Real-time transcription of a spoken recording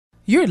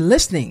You're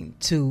listening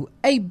to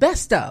a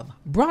best of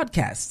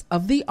broadcast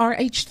of the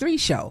RH3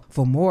 Show.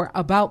 For more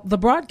about the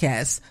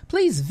broadcast,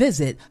 please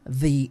visit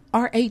the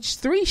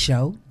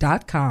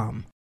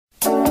rh3show.com.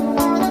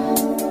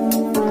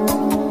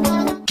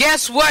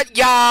 Guess what,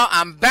 y'all?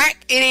 I'm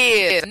back. It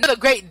is another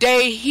great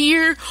day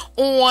here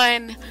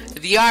on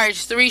the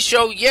RH3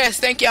 Show. Yes,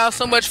 thank y'all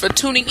so much for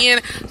tuning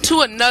in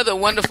to another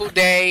wonderful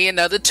day,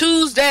 another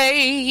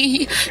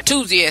Tuesday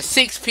at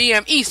 6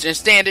 p.m. Eastern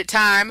Standard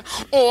Time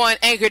on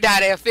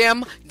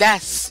Anchor.fm.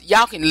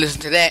 Y'all can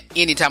listen to that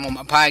anytime on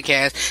my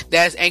podcast.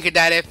 That's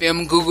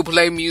Anchor.fm, Google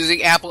Play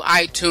Music, Apple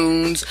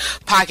iTunes,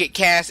 Pocket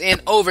Cast, and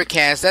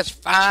Overcast. That's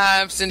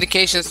 5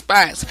 syndication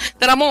spots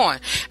that I'm on.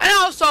 And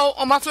also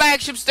on my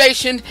flagship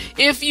station,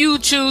 if you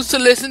choose to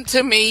listen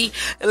to me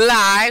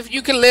live,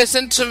 you can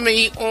listen to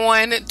me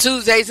on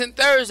Tuesdays and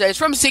Thursdays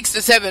from 6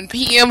 to 7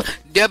 p.m.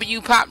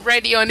 W Pop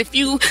Radio. And if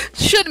you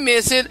should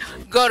miss it,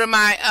 go to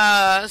my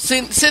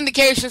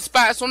syndication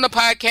spots on the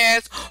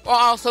podcast, or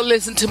also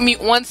listen to me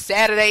on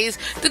Saturdays.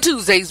 The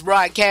Tuesdays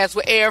broadcast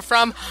will air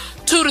from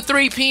 2 to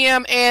 3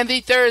 p.m. and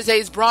the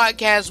Thursdays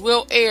broadcast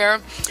will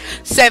air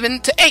 7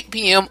 to 8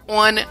 p.m.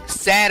 on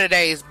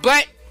Saturdays.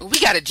 But we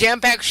got a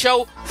jam-packed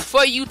show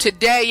for you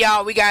today,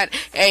 y'all. We got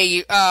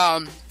a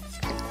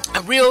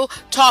real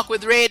Talk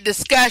with Red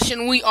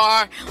discussion. We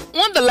are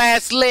on the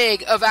last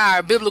leg of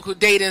our biblical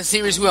dating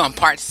series. We're on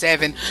part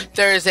 7.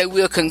 Thursday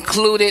we'll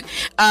conclude it.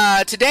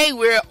 Today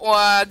we're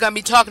going to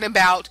be talking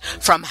about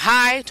from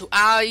high to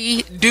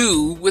I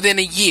do within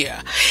a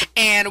year.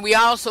 And we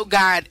also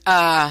got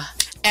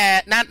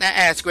not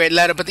Ask Red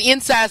Letter, but the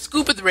Inside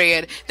Scoop with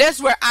Red.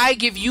 That's where I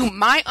give you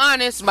my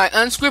honest, my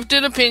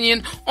unscripted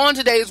opinion on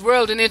today's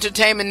world and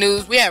entertainment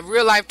news. We have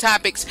real life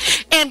topics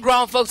and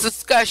grown folks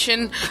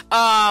discussion,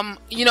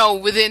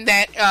 within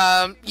that,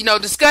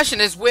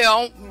 discussion as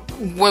well.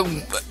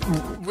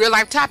 Real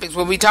life topics.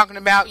 We'll be talking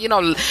about, be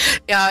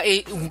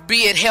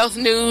it health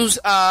news,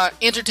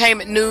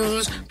 entertainment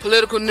news,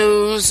 political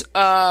news,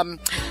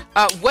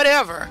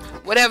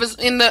 whatever's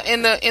in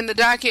the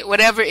docket,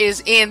 whatever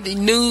is in the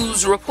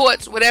news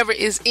reports, whatever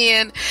is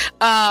in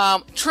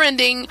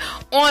trending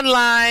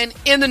online,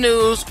 in the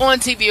news, on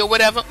TV, or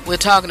whatever. We're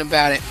talking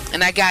about it,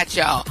 and I got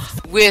y'all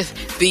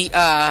with the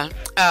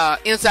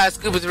Inside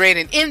Scoop with Red.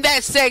 And in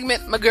that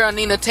segment, my girl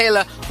Nina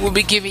Taylor will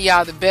be giving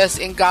y'all the best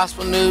in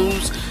gospel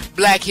news,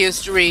 black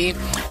history,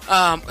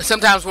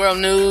 sometimes world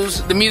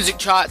news, the music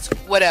charts,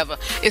 whatever.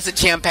 It's a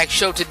jam-packed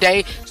show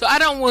today, so I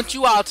don't want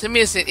you all to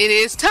miss it. It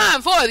is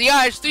time for the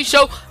RH3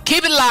 Show.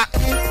 Keep it locked.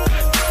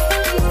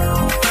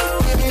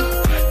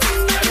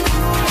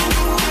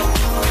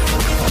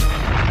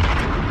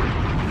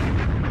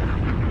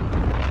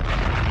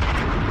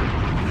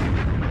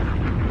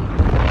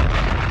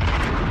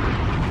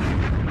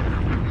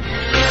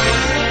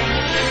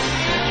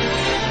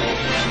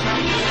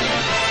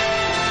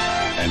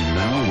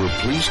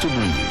 Pleased to bring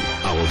you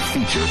our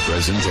feature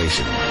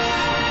presentation. I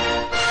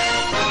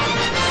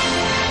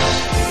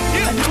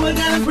know I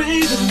gotta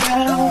bring them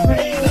down,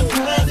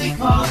 cause they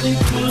call it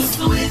good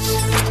switch.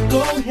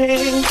 Go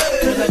ahead,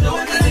 cause I know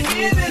I gotta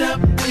give it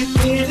up.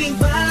 If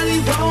anybody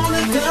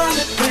wanna come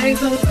and praise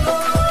the Lord,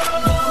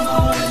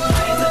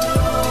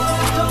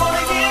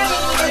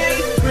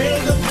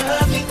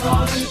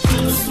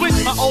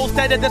 my old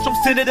status that's from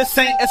sinner to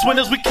saint. As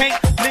winners we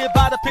can't live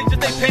by the picture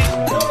they paint,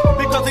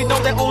 because they know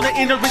they own the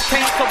inner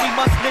restraint. So we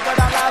must live out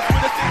our lives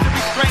with a sense of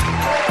restraint.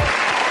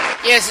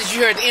 Yes, as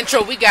you heard the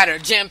intro, we got our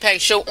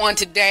jam-packed show on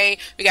today.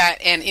 We got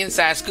an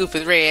Inside Scoop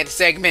with Red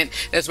segment.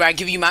 That's where I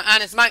give you my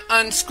honest, my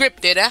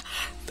unscripted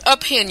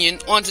opinion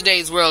on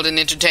today's world and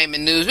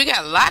entertainment news. We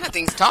got a lot of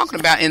things talking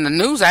about in the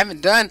news. I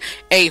haven't done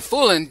a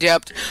full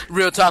in-depth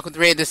Real Talk with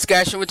Red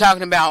discussion. We're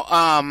talking about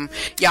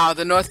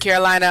the North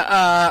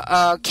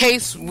Carolina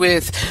case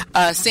with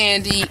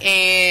Sandy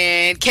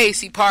and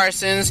Casey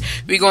Parsons.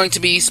 We're going to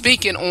be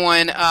speaking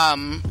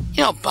on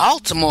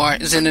Baltimore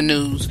is in the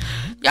news.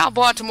 Y'all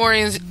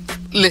Baltimoreans,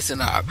 listen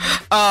up.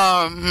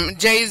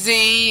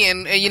 Jay-Z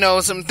and,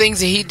 some things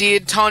that he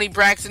did. Tony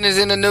Braxton is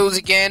in the news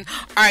again.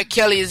 R.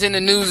 Kelly is in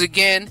the news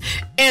again.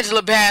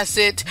 Angela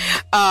Bassett.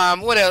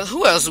 What else?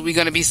 Who else are we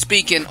going to be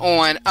speaking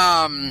on?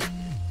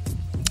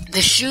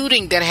 The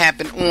shooting that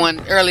happened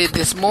earlier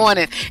this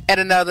morning at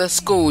another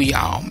school,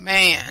 y'all.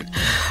 Man.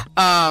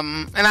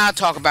 And I'll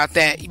talk about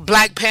that.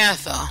 Black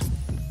Panther.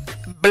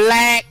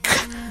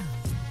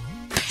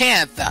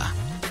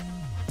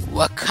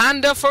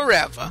 Wakanda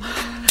Forever.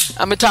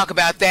 I'm gonna talk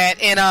about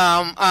that and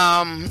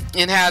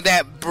how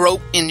that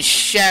broke and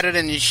shattered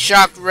and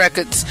shocked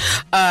records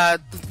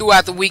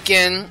throughout the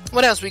weekend.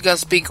 What else we gonna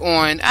speak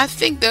on? I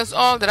think that's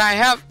all that I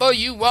have for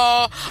you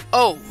all.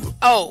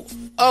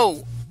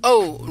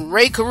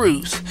 Ray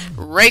Caruth.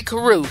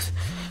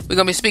 We're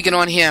gonna be speaking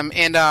on him,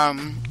 and so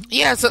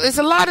it's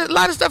a lot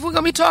of stuff we're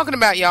gonna be talking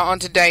about, y'all, on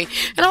today.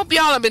 And I hope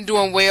y'all have been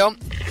doing well.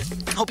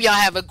 Hope y'all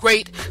have a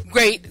great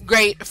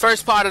great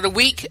first part of the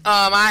week.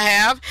 I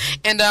have,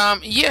 and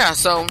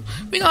so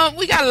we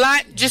got a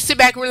lot. Just sit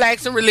back,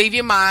 relax, and relieve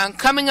your mind.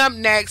 Coming up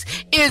next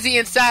is the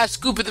Inside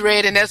Scoop of the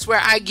Red, and that's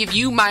where I give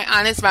you my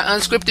honest, my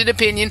unscripted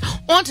opinion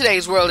on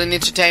today's world and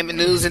entertainment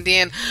news. And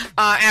then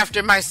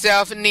after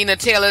myself and Nina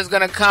Taylor is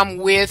gonna come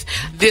with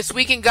This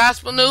Week in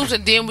Gospel News,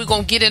 and then we're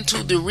gonna get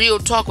into the Real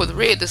Talk with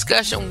Red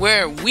discussion,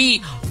 where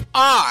we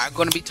are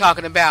going to be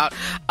talking about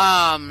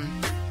our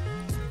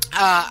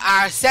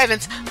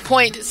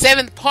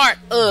seventh part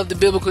of the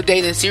biblical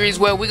dating series,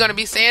 where we're going to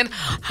be saying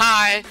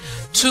hi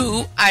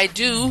to I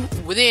do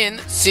within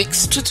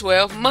 6 to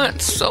 12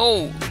 months.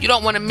 So you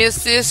don't want to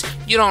miss this.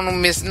 You don't want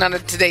to miss none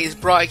of today's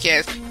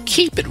broadcast.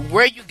 Keep it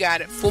where you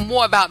got it. For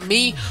more about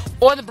me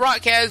or the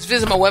broadcast,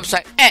 visit my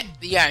website at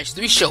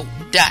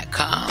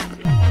therh3show.com.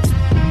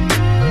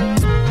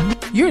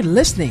 You're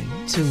listening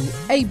to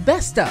a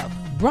best of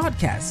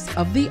broadcast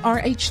of the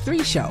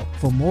RH3 Show.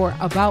 For more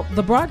about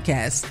the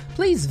broadcast,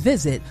 please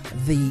visit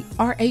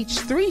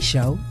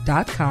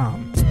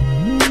therh3show.com.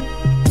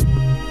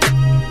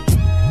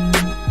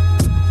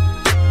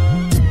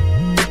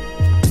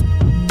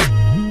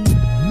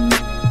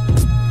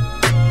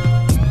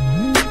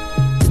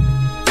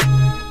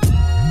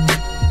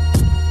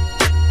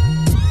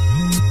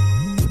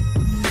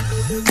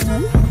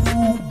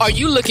 Are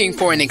you looking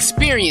for an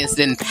experienced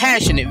and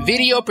passionate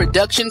video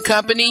production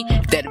company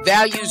that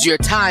values your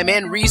time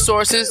and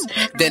resources?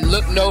 Then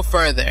look no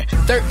further.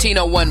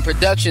 1301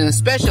 Productions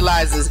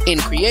specializes in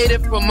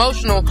creative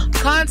promotional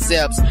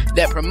concepts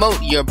that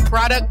promote your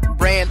product,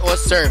 brand, or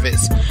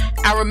service.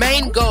 Our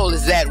main goal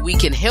is that we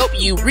can help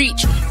you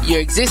reach your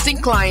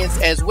existing clients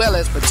as well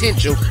as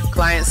potential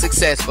clients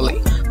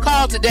successfully.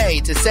 Call today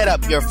to set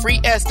up your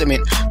free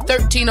estimate.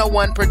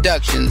 1301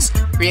 Productions,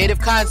 creative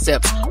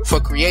concepts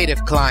for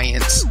creative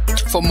clients.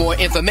 For more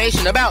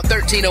information about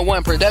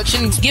 1301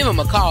 Productions, give them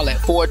a call at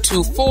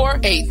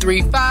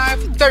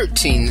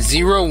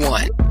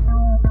 424-835-1301.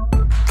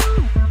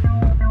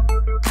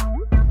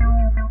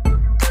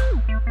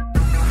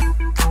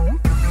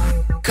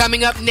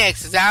 Coming up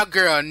next is our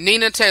girl,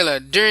 Nina Taylor,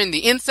 during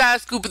the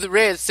Inside Scoop of the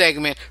Red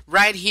segment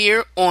right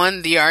here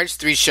on the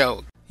RH3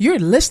 Show. You're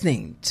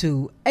listening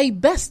to a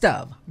best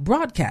of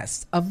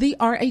broadcast of the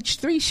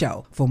RH3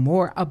 Show. For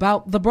more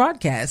about the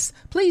broadcast,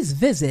 please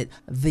visit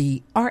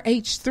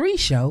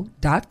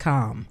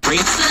therh3show.com.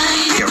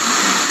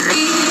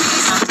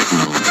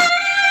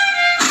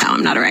 No,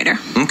 I'm not a writer.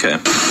 Okay.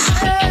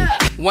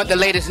 Want the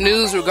latest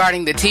news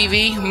regarding the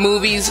TV,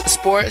 movies,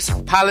 sports,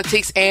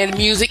 politics, and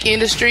music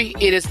industry?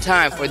 It is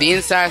time for the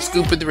Inside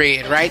Scoop of the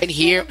Red right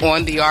here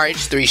on the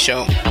RH3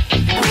 Show.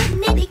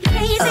 Wouldn't it be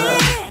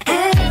crazy?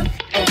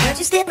 Would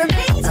you still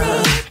amaze me?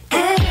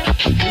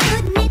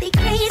 Wouldn't it be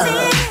crazy?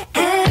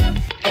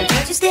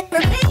 Would you still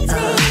amaze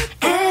me?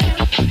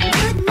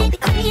 Wouldn't it be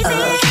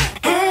crazy?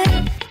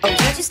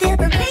 Would you still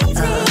amaze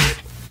me?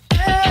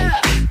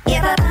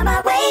 If I find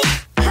my way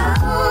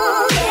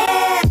home,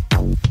 yeah.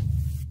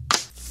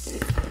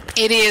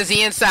 It is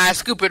the Inside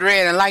Scoop of the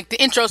Red, and like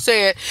the intro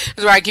said,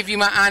 is where I give you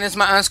my honest,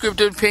 my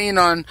unscripted opinion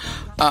on.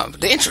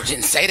 The intro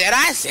didn't say that.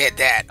 I said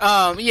that.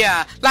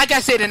 Like I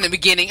said in the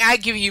beginning, I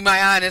give you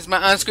my honest, my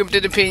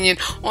unscripted opinion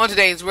on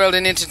today's world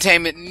and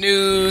entertainment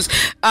news.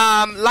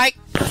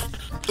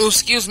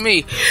 Excuse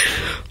me.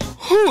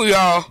 Who,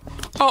 y'all?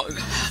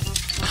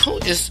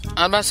 I'm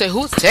about to say,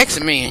 who's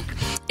texting me?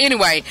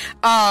 Anyway,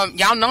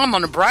 y'all know I'm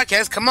on the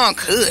broadcast. Come on,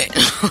 good.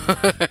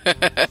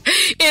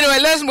 Anyway,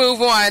 let's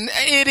move on.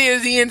 It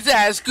is the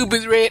Inside Scoop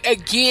is Red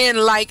again,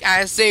 like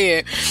I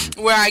said,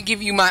 where I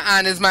give you my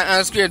honest, my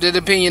unscripted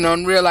opinion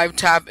on real life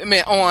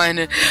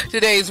on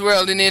today's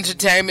world and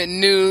entertainment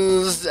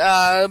news,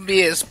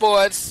 be it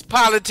sports,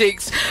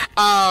 politics,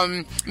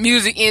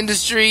 music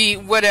industry,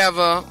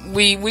 whatever.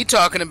 We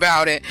talking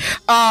about it.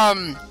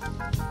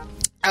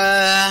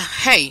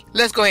 Hey,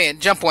 let's go ahead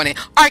and jump on it.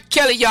 R.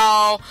 Kelly,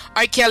 y'all.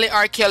 R.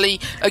 Kelly.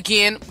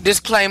 Again,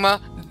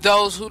 disclaimer.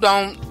 Those who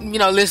don't,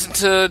 listen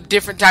to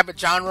different type of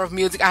genre of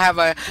music. I have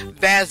a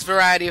vast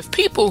variety of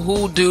people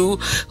who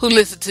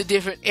listen to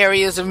different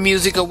areas of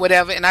music or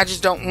whatever, and I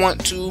just don't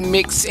want to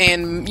mix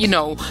and,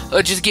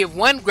 or just give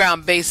one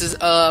ground basis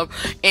of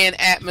an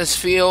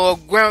atmosphere or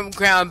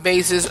ground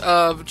basis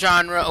of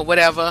genre or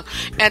whatever,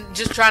 and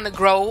just trying to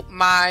grow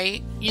my,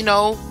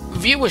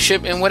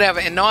 viewership and whatever.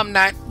 And no, I'm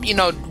not,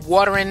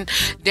 watering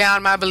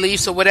down my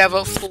beliefs or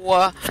whatever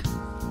for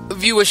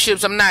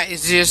viewerships. I'm not.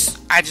 It's just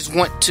I just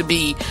want to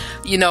be,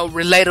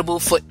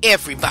 relatable for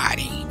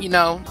everybody.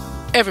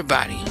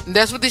 Everybody. And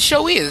that's what this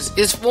show is.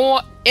 It's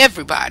for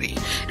everybody.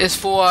 It's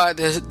for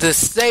the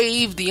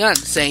saved, the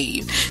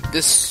unsaved,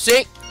 the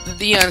sick,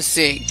 the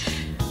unsick,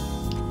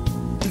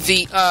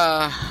 the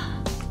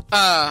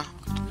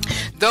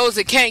those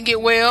that can't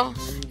get well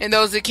and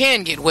those that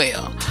can get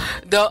well.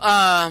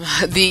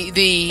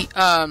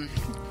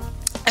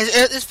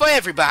 It's for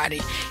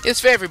everybody. It's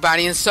for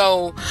everybody. And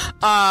so,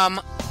 my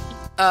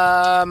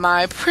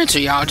printer,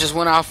 y'all, just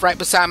went off right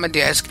beside my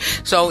desk.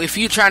 So if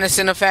you're trying to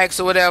send a fax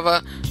or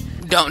whatever,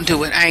 don't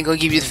do it. I ain't gonna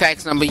give you the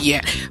fax number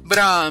yet. But,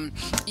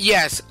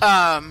 yes,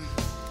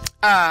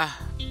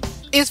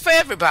 it's for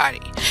everybody.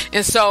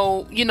 And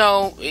so,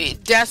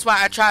 that's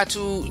why I try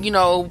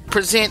to,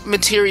 present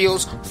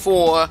materials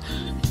for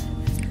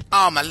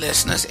all my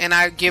listeners. And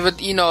I give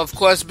it, of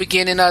course,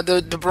 beginning of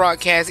the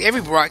broadcast, every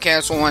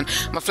broadcast on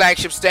my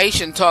flagship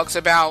station talks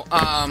about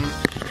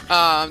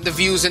the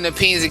views and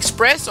opinions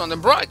expressed on the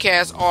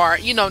broadcast are,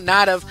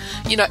 not of,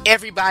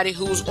 everybody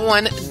who's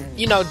on,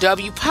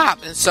 W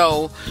Pop. And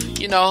so,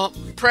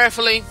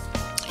 prayerfully,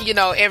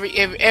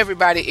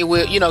 everybody, it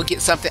will,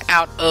 get something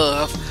out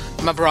of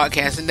my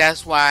broadcast. And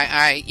that's why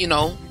I,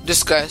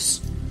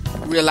 discuss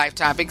real life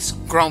topics,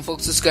 grown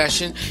folks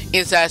discussion,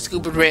 inside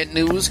scoop of red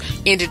news,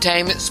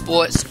 entertainment,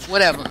 sports,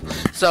 whatever.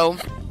 So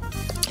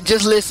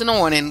just listen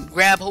on and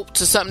grab hope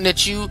to something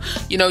that you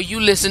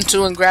listen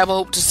to, and grab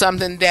hope to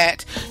something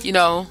that,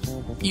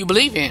 you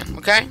believe in.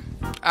 Okay?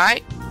 All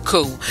right?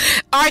 Cool.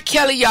 R.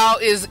 Kelly, y'all,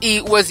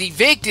 was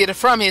evicted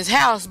from his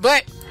house,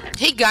 but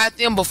he got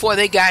them before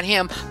they got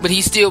him, but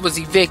he still was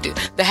evicted.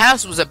 The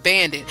house was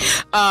abandoned.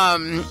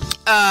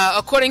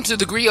 According to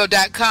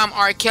thegrio.com,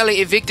 R.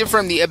 Kelly evicted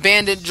from the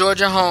abandoned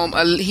Georgia home.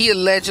 He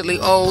allegedly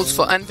owes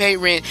for unpaid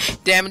rent,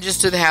 damages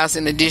to the house,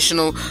 and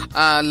additional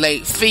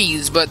late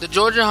fees. But the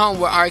Georgia home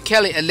where R.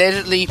 Kelly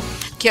allegedly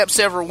kept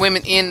several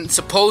women in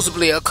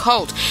supposedly a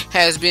cult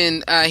has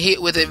been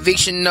hit with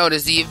eviction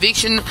notice. The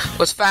eviction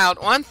was filed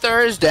on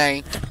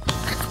Thursday,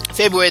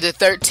 February the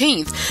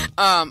 13th.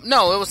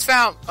 It was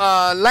filed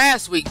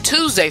last week,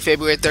 Tuesday,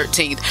 February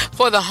 13th,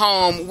 for the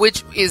home,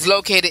 which is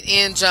located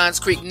in Johns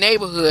Creek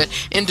neighborhood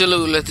in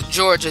Duluth,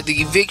 Georgia.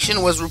 The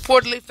eviction was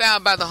reportedly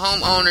filed by the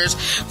homeowners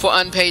for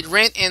unpaid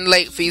rent and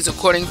late fees,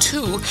 according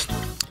to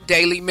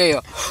Daily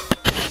Mail.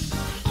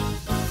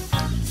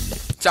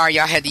 Sorry,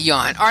 y'all had to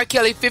yawn. R.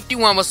 Kelly,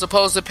 51, was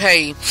supposed to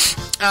pay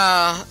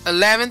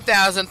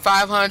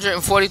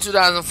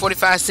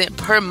 $11,542.45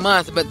 per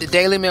month, but the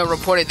Daily Mail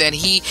reported that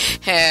he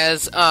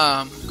has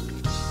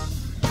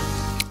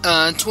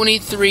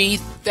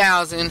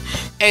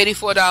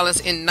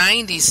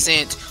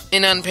 $23,084.90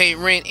 in unpaid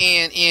rent,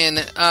 and in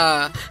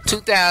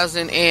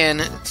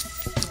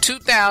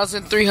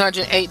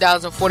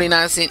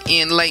 $2,308.49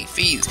 in late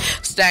fees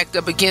stacked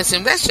up against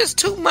him. That's just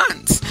 2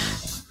 months.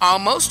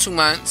 Almost 2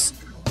 months.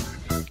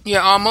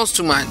 Yeah, almost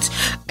 2 months.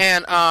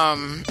 And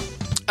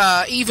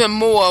even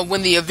more,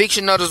 when the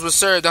eviction notice was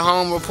served, the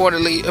home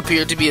reportedly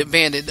appeared to be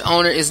abandoned. The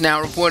owner is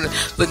now reported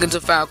looking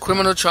to file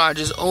criminal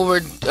charges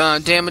over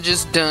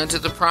damages done to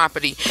the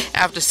property.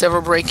 After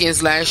several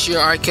break-ins last year,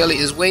 R. Kelly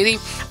is waiting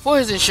for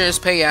his insurance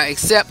payout,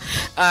 except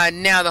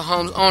now the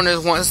home's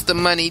owner wants the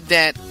money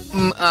that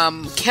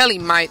Kelly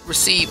might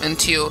receive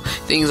until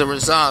things are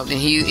resolved, and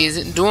he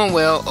isn't doing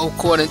well,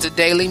 according to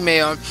Daily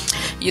Mail.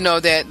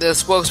 That the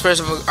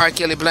spokesperson for R.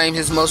 Kelly blamed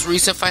his most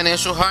recent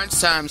financial hard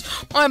times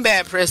on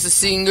bad press the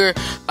singer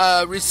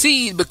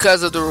received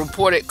because of the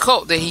reported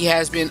cult that he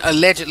has been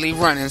allegedly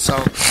running.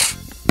 So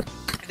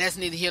that's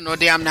neither here nor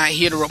there. I'm not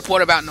here to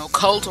report about no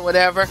cult or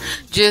whatever.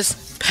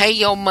 Just pay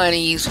your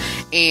monies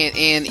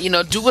and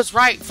do what's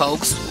right,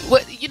 folks.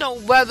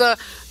 Whether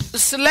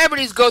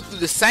celebrities go through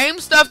the same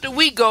stuff that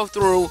we go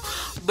through,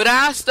 but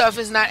our stuff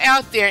is not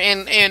out there,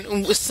 and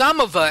some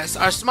of us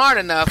are smart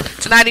enough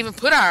to not even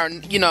put our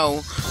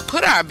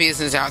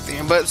business out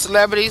there. But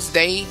celebrities,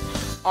 they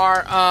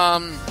are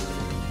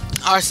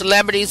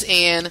celebrities,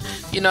 and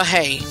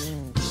hey,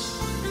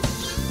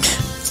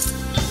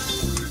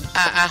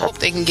 I hope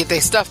they can get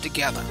their stuff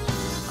together.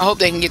 But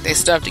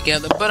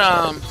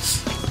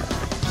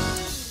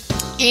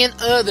in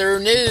other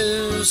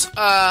news,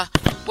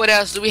 what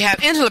else do we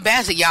have? Angela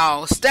Bassett,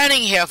 y'all.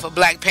 Stunning hair for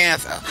Black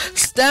Panther.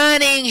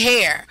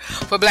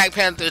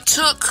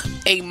 Took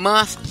a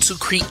month to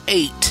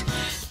create.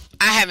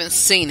 I haven't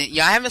seen it.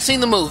 Y'all, I haven't seen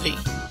the movie.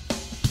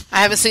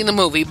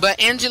 But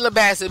Angela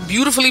Bassett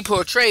beautifully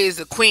portrays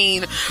the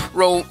Queen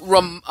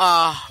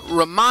Ramonda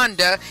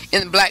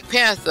in Black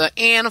Panther,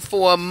 and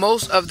for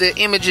most of the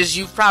images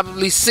you've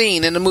probably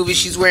seen in the movie,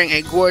 she's wearing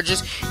a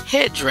gorgeous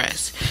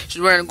headdress.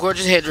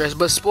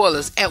 But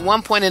spoilers, at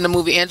one point in the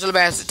movie, Angela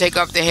Bassett take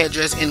off the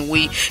headdress and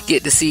we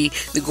get to see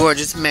the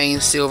gorgeous mane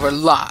silver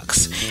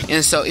locks.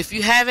 And so if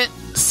you haven't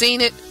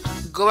seen it,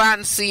 go out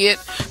and see it,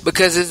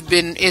 because it's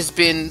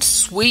been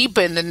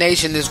sweeping the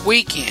nation this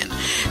weekend.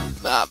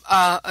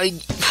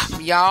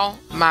 Y'all,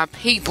 my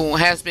people,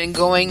 has been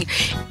going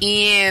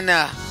in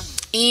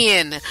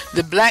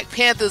the Black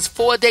Panthers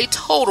 4-day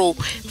total.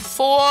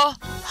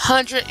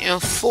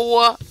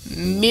 404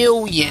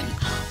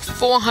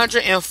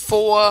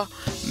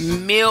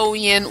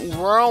 million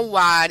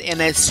worldwide,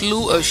 and a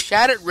slew of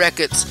shattered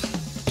records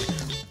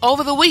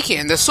over the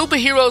weekend. The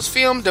superheroes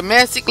film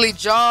domestically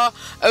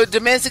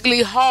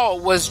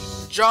hauled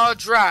was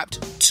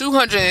jaw-dropped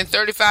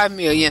 235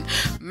 million,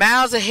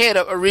 miles ahead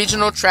of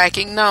original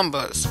tracking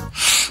numbers.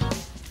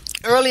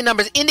 Early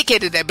numbers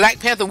indicated that Black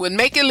Panther would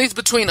make at least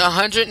between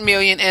 100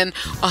 million and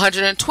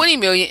 120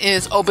 million in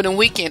its opening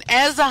weekend.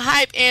 As the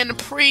hype and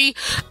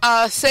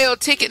pre-sale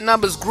ticket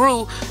numbers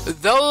grew,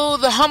 though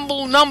the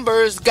humble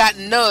numbers got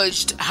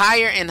nudged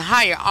higher and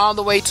higher, all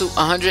the way to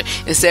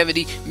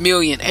 170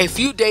 million, a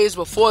few days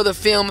before the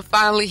film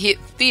finally hit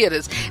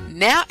theaters.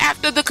 Now,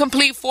 after the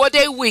complete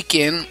 4-day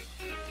weekend,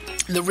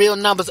 the real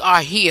numbers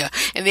are here,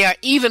 and they are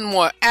even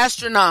more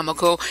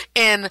astronomical,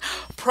 and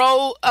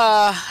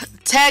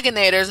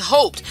protagonators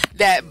hoped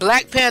that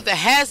Black Panther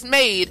has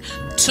made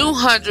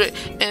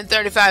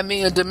 235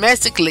 million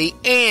domestically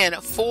and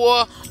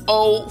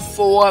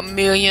 404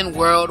 million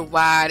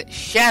worldwide,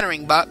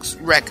 shattering box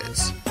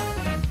records.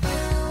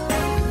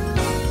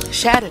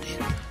 Shattered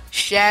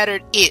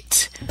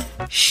it.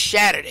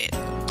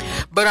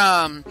 But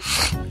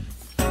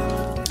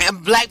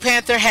Black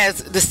Panther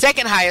has the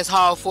second highest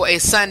haul for a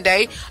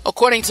Sunday,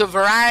 according to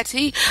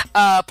Variety,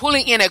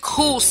 pulling in a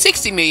cool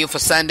 60 million for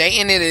Sunday,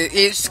 and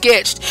it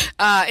sketched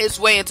its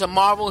way into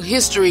Marvel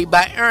history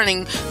by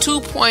earning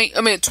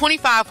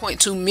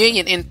 25.2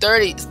 million in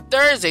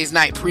Thursday's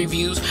night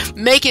previews,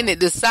 making it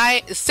the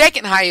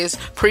second highest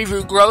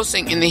preview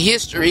grossing in the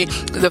history.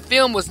 The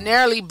film was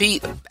narrowly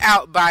beat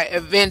out by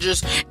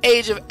Avengers: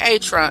 Age of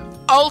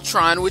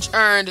Ultron, which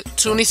earned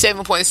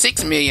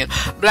 27.6 million.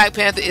 Black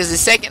Panther is the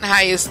second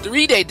highest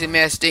 3-day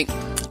domestic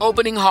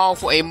opening haul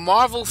for a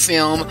Marvel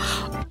film.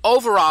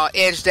 Overall,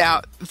 edged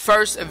out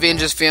first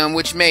Avengers film,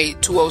 which made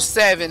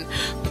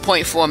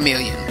 207.4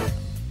 million.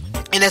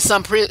 And as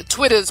some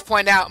Twitters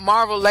point out,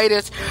 Marvel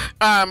latest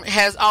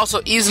has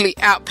also easily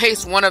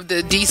outpaced one of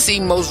the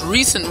DC most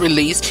recent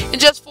release. In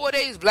just 4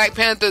 days, Black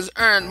Panthers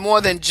earned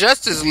more than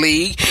Justice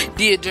League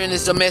did during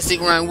its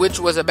domestic run, which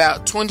was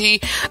about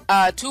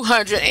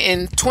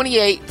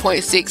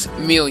 228.6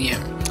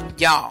 million.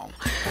 Y'all.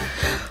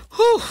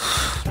 Whew.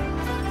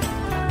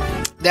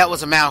 That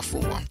was a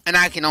mouthful, and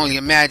I can only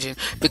imagine,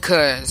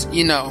 because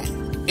it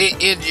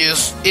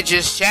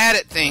just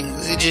shattered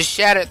things.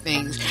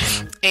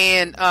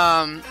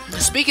 And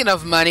speaking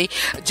of money,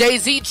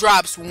 Jay-Z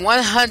drops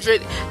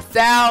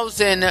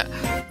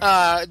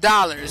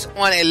 $100,000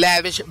 on a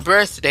lavish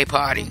birthday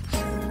party.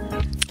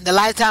 The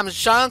Lifetime of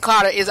Sean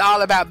Carter is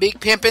all about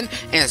big pimping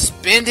and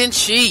spending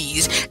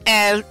cheese,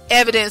 as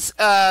evidence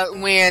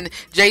when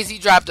Jay-Z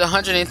dropped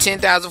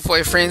 $110,000 for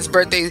a friend's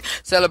birthday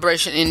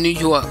celebration in New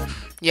York.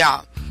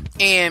 Y'all.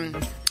 And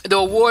the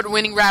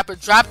award-winning rapper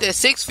dropped that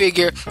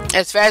six-figure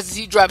as fast as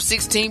he dropped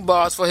 16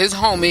 bars for his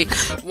homie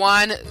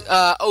Juan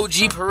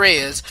OG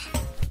Perez.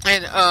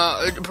 And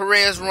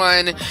Perez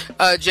run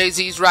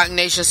Jay-Z's Roc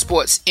Nation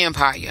sports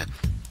empire.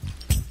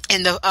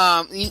 And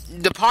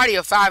the party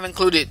of five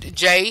included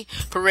Jay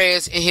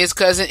Perez and his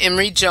cousin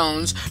Emery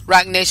Jones,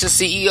 Roc Nation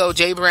CEO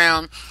Jay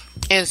Brown,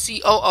 and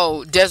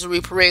COO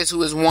Desiree Perez,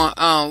 who is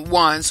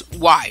Juan's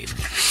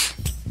wife.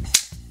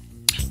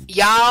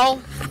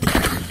 Y'all,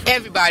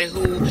 everybody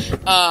who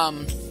are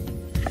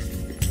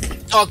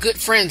good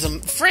friends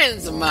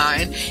of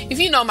mine, if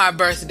you know my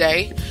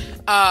birthday,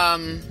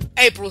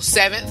 April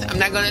 7th, I'm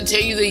not going to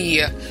tell you the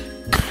year,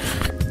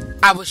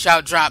 I wish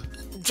y'all drop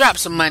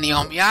some money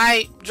on me.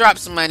 Alright, drop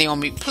some money on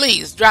me,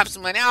 please. Drop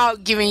some money. I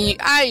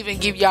even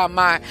give y'all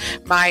my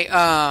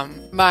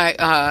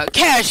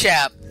Cash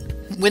App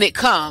when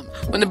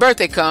the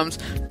birthday comes.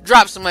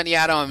 Drop some money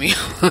out on me.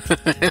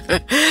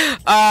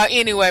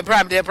 Anyway,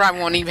 that probably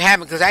won't even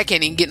happen, because I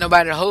can't even get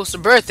nobody to host a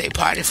birthday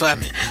party for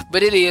me.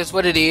 But it is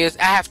what it is.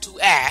 I have to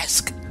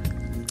ask.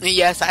 And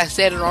yes, I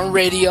said it on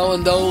radio,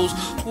 and those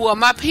who are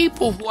my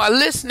people who are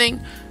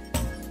listening,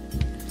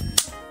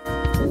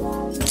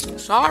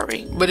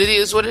 sorry, but it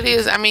is what it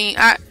is. I mean,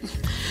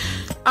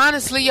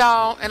 honestly,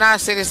 y'all, and I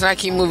say this and I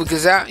keep moving,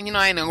 because I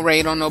ain't no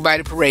raid on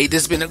nobody parade.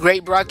 This has been a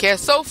great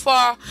broadcast so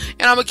far,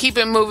 and I'm gonna keep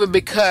it moving,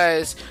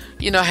 because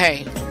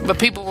hey, but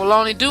people will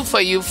only do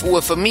for you,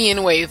 for me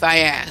anyway, if I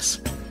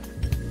ask.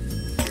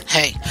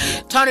 Hey,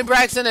 Toni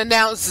Braxton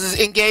announces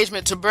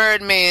engagement to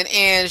Birdman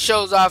and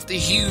shows off the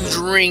huge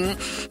ring,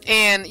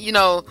 and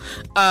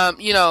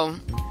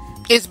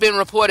it's been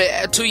reported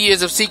 2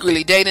 years of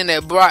secretly dating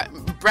that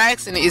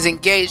Braxton is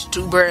engaged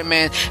to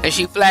Birdman, and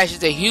she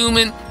flashes a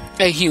huge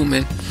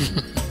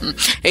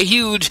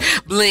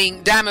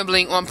diamond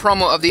bling on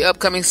promo of the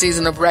upcoming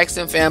season of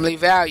Braxton Family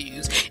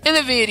Values. In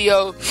the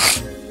video,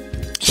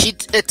 she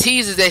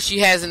teases that she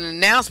has an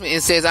announcement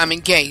and says, "I'm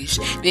engaged."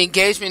 The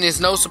engagement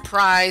is no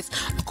surprise.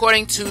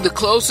 According to the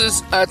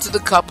closest to the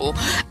couple,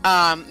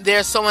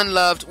 they're so in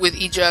love with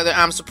each other.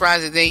 I'm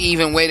surprised that they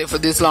even waited for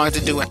this long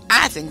to do it.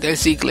 I think they're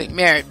secretly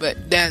married,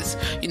 but that's,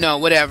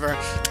 whatever.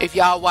 If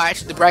y'all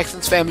watch the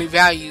Braxton's Family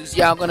Values,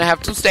 y'all gonna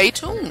have to stay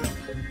tuned.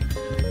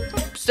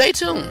 Stay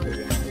tuned.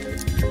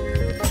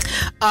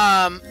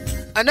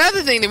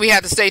 Another thing that we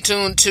have to stay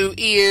tuned to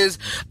is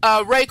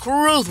Ray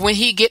Caruth when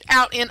he get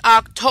out in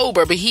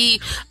October. But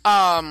he,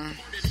 hold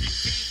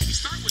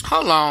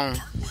on.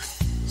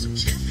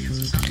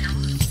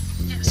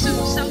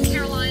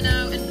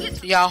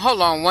 Y'all,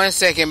 hold on 1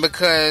 second,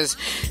 because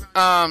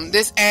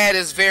this ad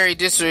is very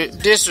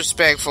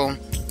disrespectful.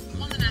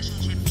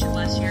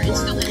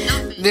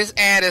 This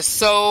ad is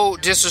so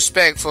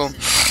disrespectful.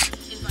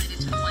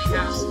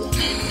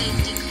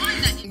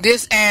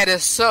 This ad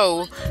is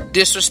so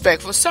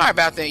disrespectful. Sorry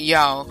about that,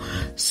 y'all.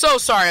 So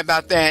sorry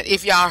about that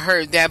if y'all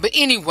heard that. But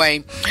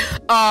anyway,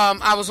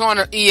 I was on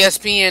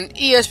ESPN.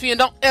 ESPN,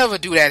 don't ever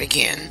do that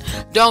again.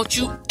 Don't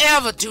you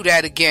ever do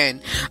that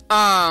again.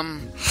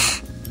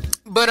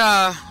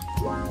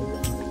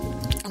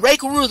 Ray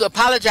Caruth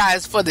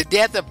apologized for the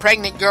death of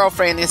pregnant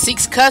girlfriend and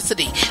seeks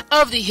custody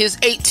of his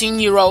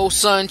 18-year-old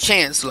son,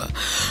 Chancellor.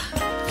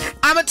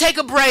 I'm going to take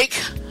a break.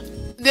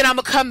 Then I'm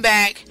going to come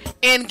back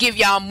and give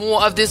y'all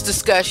more of this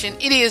discussion.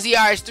 It is the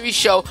RH3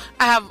 show.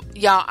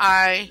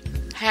 I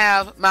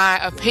have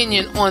my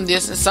opinion on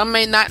this, and some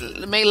may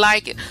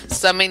like it,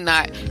 some may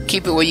not.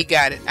 Keep it where you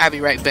got it. I'll be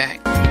right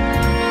back.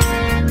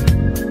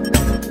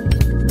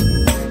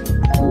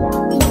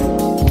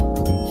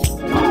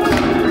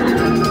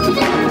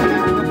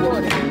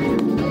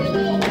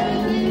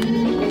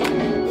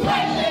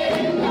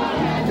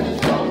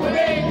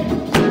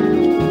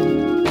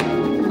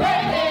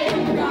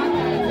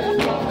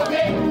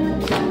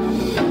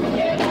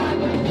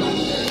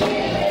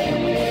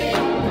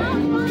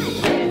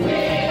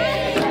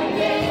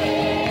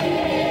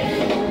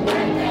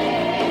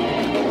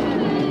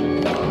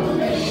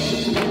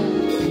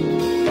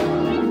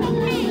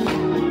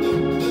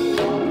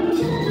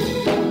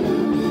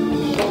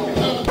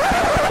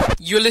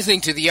 You're listening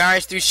to the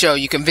RH3 Show.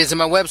 You can visit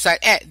my website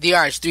at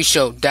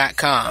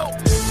therh3show.com.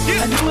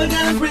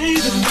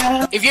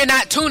 If you're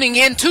not tuning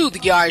into the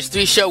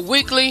RH3 Show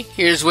weekly,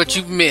 here's what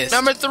you've missed.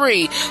 Number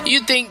 3,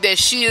 you think that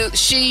she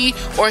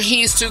or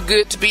he's too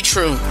good to be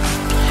true.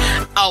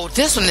 Oh,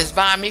 this one is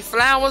buying me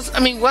flowers? I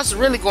mean, what's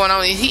really going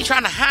on? Is he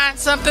trying to hide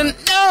something?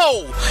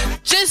 No!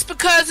 Just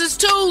because it's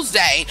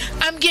Tuesday,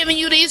 I'm giving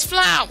you these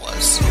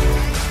flowers.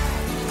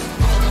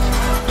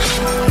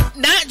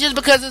 Not just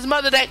because it's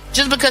Mother's Day,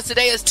 just because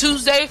today is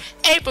Tuesday,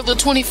 April the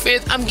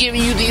 25th, I'm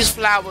giving you these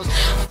flowers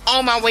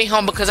on my way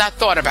home because I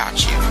thought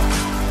about you.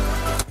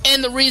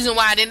 And the reason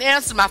why I didn't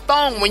answer my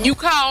phone when you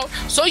called,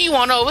 so you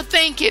won't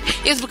overthink it,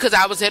 is because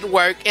I was at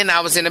work and I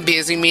was in a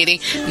busy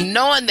meeting,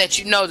 knowing that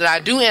you know that I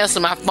do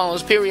answer my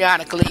phones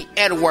periodically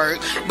at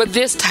work, but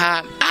this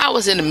time I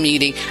was in a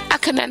meeting. I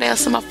could not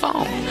answer my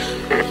phone.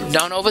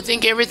 Don't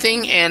overthink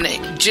everything and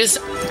just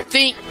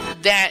think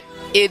that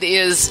it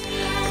is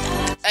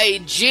a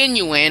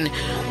genuine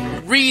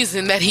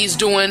reason that he's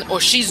doing or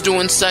she's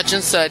doing such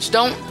and such.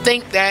 Don't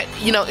think that,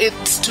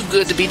 it's too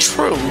good to be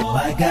true.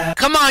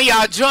 Come on,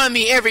 y'all. Join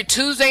me every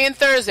Tuesday and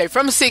Thursday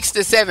from 6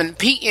 to 7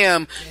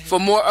 p.m. For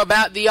more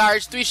about the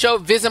RH3 Show,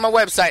 visit my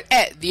website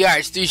at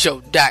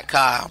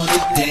therh3show.com. Don't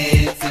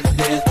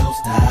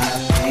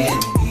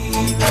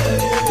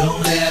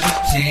have a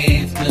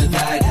chance 'cause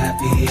I got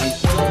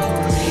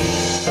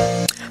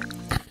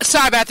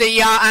Sorry about that,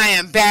 y'all. I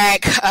am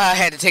back. I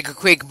had to take a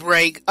quick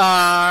break.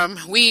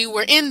 We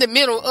were in the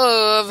middle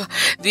of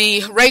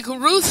the Ray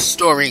Caruth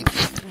story.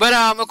 But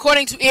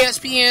according to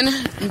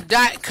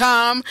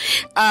ESPN.com,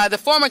 the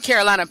former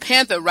Carolina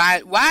Panther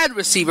wide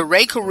receiver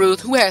Ray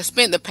Caruth, who has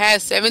spent the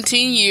past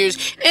 17 years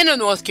in a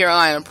North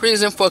Carolina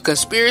prison for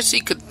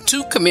conspiracy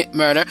to commit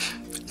murder,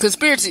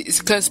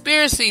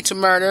 conspiracy to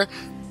murder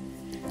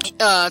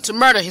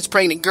his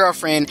pregnant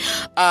girlfriend,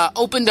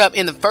 opened up for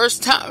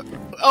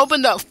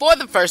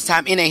the first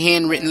time in a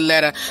handwritten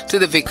letter to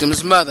the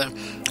victim's mother.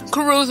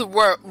 Caruth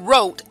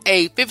wrote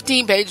a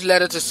 15-page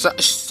letter to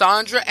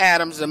Sandra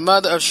Adams, the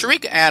mother of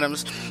Sharika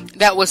Adams,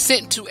 that was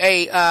sent to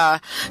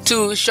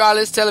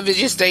Charlotte's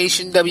television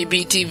station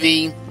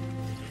WBTV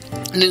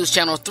News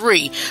Channel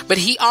 3, but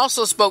he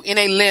also spoke in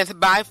a length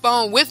by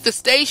phone with the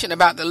station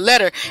about the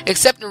letter,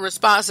 accepting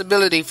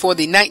responsibility for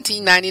the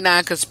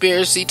 1999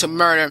 conspiracy to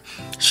murder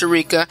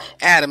Sharika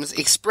Adams,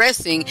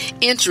 expressing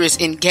interest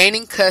in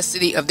gaining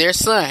custody of their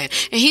son.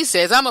 And he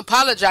says, "I'm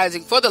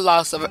apologizing for the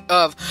loss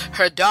of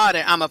her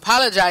daughter. I'm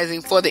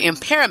apologizing for the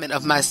impairment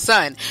of my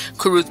son,"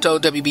 Caruth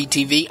told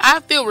WBTV.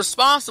 "I feel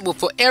responsible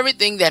for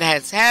everything that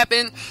has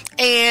happened,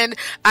 and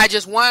I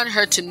just want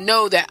her to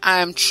know that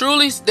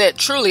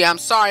truly I'm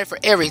sorry for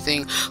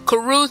everything."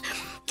 Caruth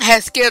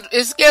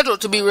is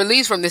scheduled to be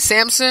released from the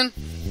Sampson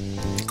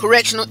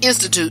Correctional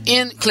Institute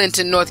in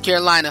Clinton, North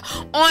Carolina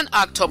on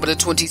October the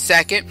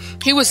 22nd.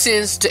 He was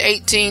sentenced to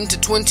 18 to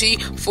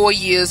 24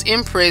 years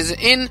in prison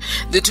in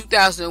the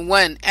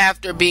 2001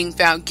 after being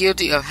found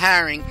guilty of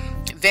hiring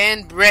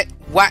Van Brett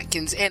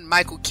Watkins and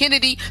Michael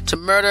Kennedy to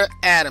murder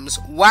Adams.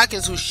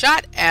 Watkins, who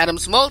shot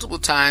Adams multiple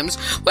times,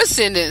 was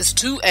sentenced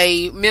to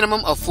a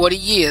minimum of 40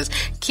 years.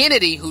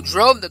 Kennedy, who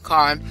drove the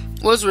car,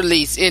 was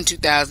released in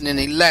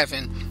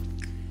 2011.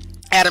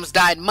 Adams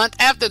died a month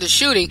after the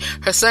shooting.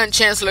 Her son,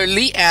 Chancellor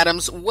Lee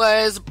Adams,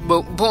 was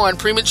born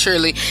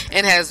prematurely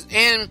and has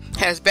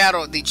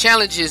battled the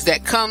challenges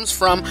that comes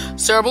from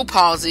cerebral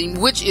palsy,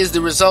 which is the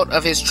result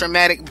of his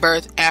traumatic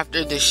birth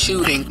after the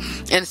shooting.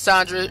 And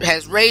Sandra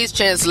has raised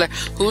Chancellor,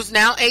 who's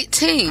now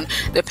 18. In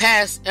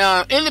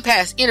the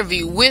past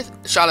interview with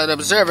Charlotte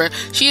Observer,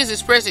 she has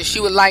expressed that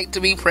she would like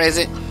to be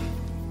present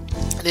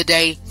the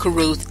day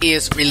Caruth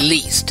is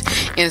released.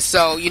 And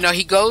so,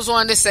 he goes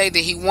on to say that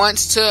he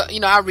wants to,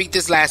 I'll read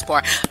this last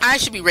part. I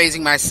should be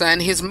raising my son.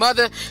 His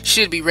mother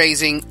should be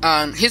raising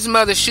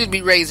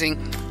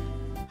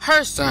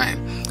her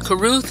son.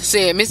 Caruth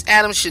said, Miss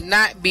Adams should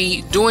not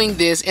be doing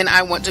this, and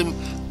I want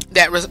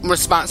that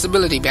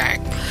responsibility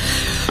back.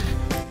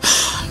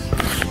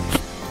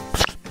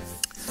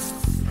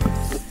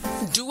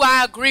 Do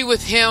I agree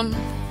with him,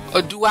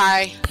 or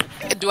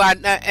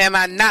am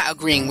I not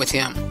agreeing with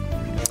him?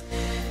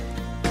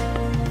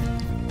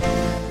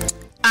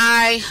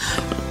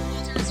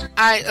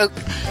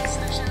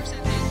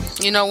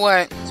 You know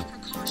what?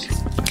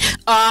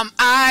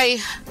 I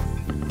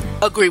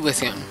agree with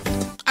him.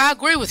 I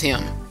agree with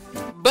him.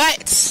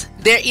 But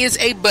there is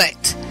a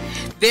but.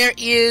 There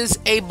is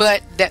a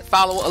but that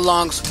follow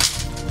along.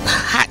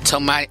 Hot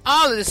tomato.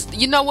 All of this.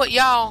 You know what,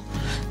 y'all?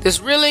 This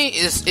really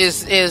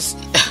is.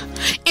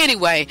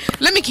 Anyway,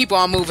 let me keep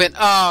on moving.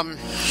 I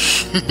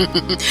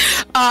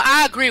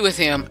agree with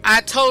him.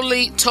 I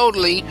totally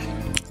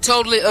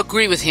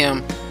agree with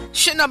him.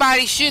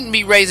 Nobody shouldn't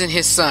be raising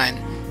his son.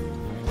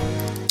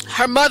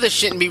 Her mother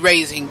shouldn't be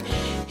raising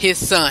his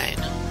son.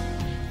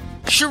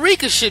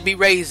 Sharika should be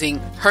raising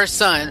her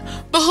son.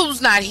 But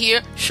who's not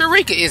here?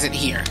 Sharika isn't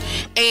here.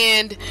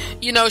 And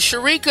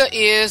Sharika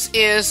is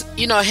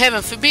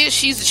heaven forbid,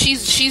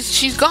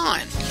 she's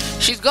gone.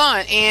 She's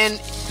gone.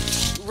 And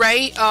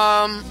Ray,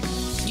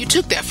 you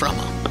took that from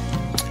her.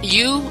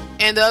 You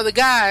and the other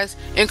guys,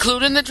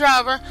 including the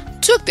driver,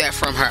 took that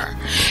from her.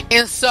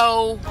 And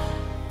so,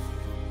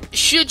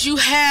 should you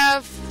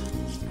have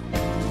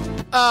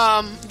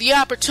the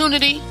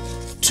opportunity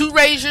to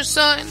raise your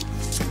son?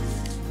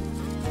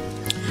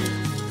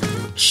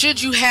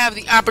 Should you have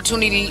the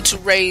opportunity to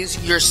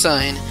raise your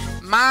son?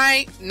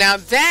 Now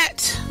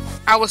that,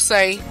 I would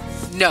say,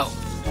 no.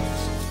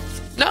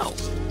 No.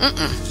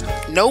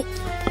 Nope.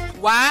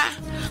 Why?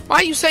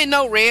 Why you say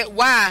no, Red?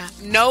 Why?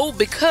 No,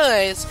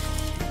 because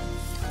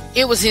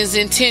it was his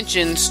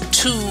intentions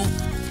to,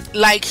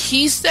 like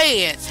he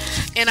said,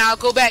 and I'll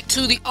go back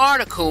to the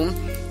article,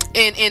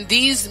 and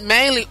these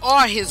mainly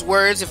are his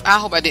words. I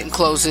hope I didn't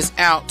close this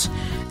out,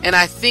 and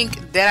I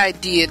think that I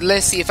did.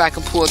 Let's see if I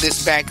can pull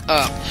this back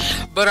up.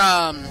 But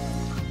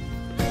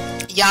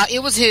y'all,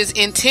 it was his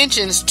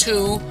intentions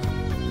to,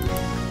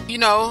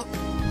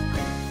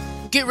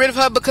 get rid of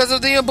her because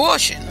of the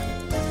abortion.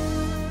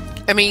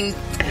 I mean,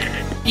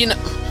 you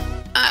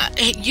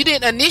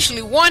didn't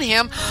initially want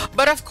him,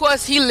 but of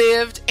course he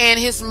lived, and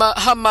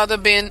her mother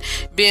been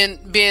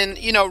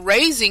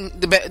raising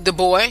the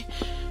boy,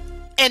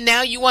 and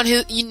now you want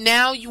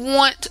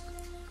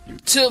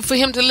for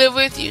him to live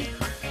with you.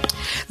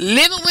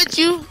 Living with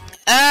you?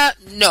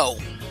 No,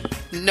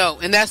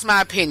 and that's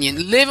my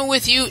opinion. Living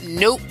with you?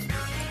 Nope.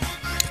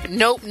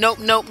 No.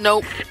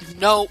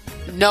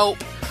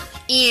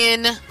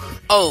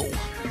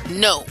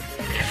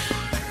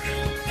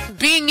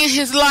 Being in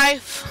his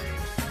life,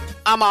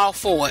 I'm all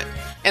for it.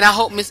 And I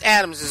hope Miss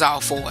Adams is all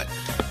for it.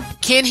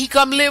 Can he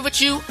come live with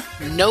you?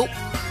 Nope.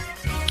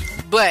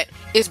 But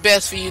it's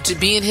best for you to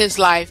be in his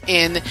life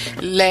and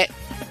let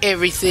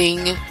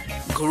everything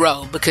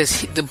grow,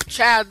 because the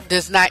child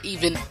does not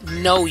even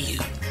know you.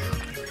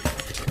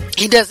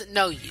 He doesn't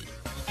know you.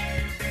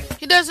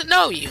 He doesn't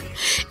know you.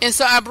 And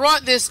so I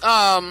brought this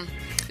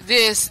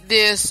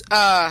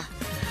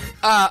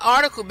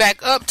article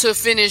back up to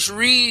finish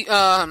reading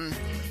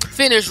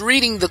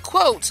the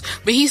quotes,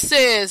 but he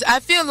says, I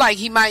feel like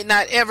he might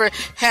not ever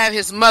have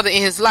his mother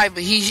in his life,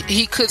 but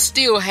he could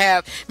still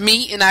have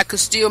me, and I could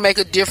still make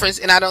a difference,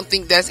 and I don't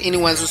think that's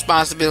anyone's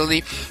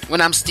responsibility when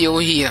I'm still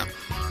here.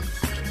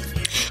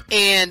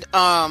 And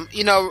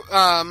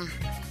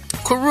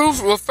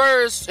Caruth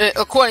refers,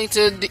 according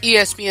to the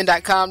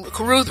ESPN.com,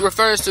 Caruth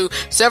refers to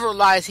several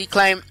lies he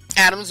claimed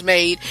Adams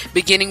made,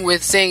 beginning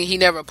with saying he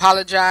never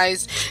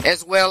apologized,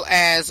 as well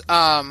as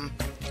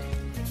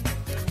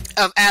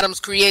of Adams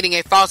creating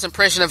a false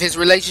impression of his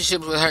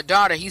relationship with her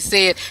daughter. He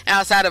said,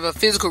 outside of a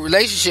physical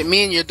relationship,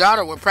 me and your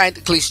daughter were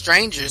practically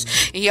strangers.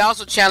 He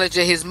also challenged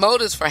that his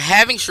motives for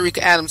having Sharika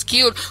Adams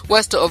killed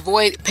was to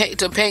avoid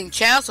paying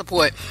child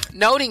support,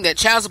 noting that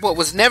child support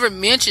was never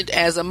mentioned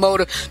as a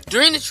motive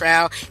during the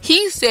trial.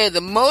 He said the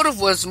motive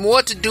was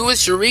more to do with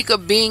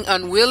Sharika being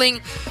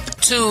unwilling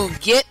to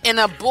get an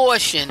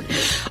abortion.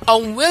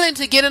 Unwilling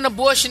to get an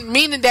abortion,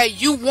 meaning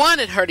that you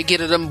wanted her to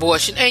get an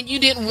abortion and you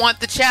didn't want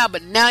the child,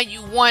 but now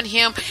you want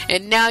him,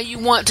 and now you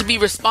want to be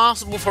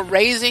responsible for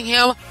raising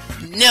him.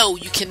 No,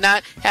 you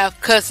cannot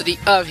have custody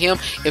of him.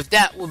 If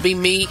that would be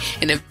me,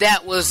 and if I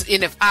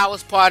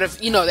was part of,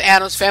 the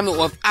Adams family,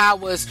 or if I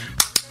was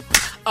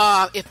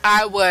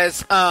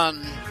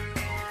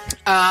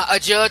a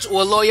judge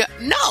or a lawyer,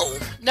 no.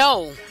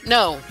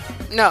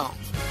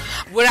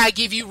 Would I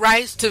give you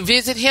rights to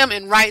visit him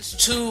and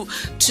rights to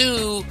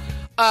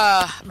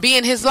be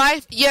in his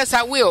life? Yes,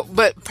 I will.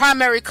 But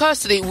primary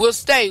custody will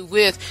stay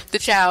with the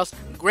child's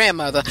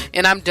grandmother,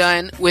 and I'm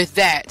done with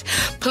that.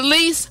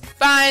 Police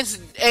finds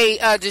a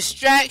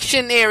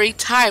distractionary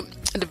type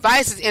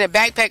devices in a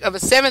backpack of a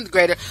 7th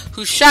grader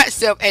who shot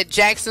himself at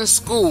Jackson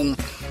School.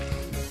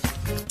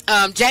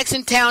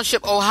 Jackson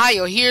Township,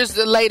 Ohio. Here's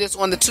the latest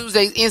on the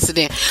Tuesday's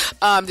incident.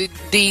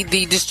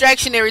 The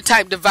distractionary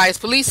type device.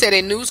 Police said at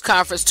a news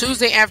conference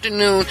Tuesday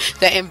afternoon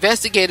that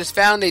investigators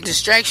found a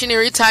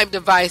distractionary type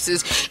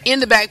devices in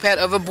the backpack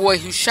of a boy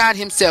who shot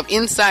himself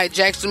inside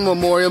Jackson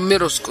Memorial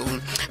Middle School.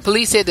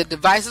 Police said the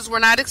devices were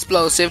not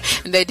explosive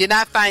and they did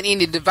not find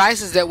any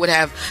devices that would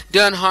have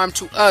done harm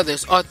to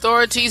others.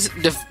 Authorities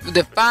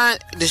define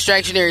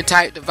distractionary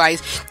type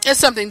device as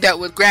something that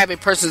would grab a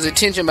person's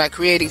attention by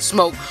creating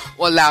smoke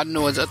or loud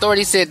noise.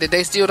 Authorities said that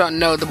they still don't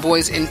know the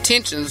boy's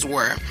intentions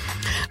were.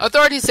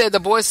 Authorities said the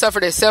boy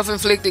suffered a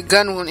self-inflicted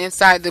gun wound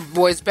inside the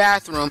boy's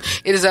bathroom.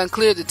 It is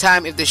unclear at the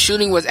time if the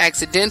shooting was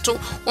accidental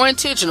or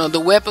intentional. The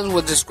weapon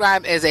was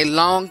described as a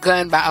long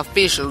gun by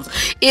officials.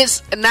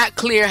 It's not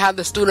clear how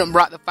the student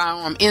brought the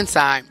firearm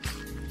inside.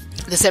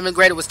 The 7th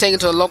grader was taken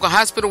to a local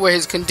hospital where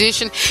his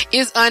condition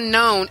is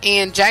unknown,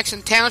 and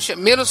Jackson Township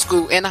Middle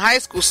School and high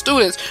school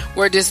students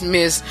were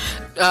dismissed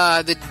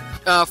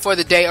for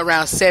the day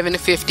around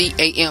 7:50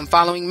 a.m.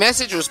 Following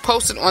message was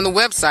posted on the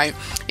website,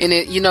 and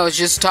it, it's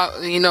just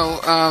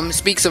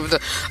speaks of the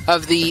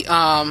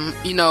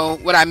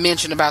what I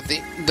mentioned about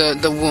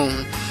the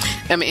wound.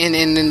 I mean,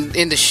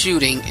 in the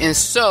shooting. And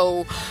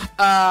so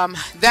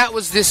that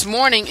was this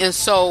morning, and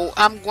so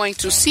I'm going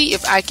to see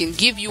if I can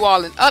give you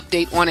all an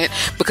update on it,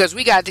 because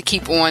we got to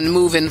keep on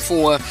moving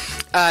for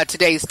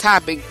today's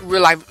topic,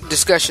 real life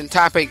discussion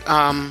topic,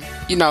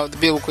 the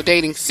biblical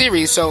dating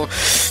series. So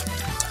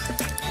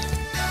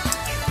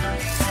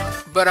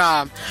but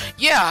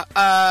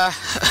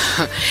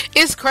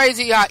it's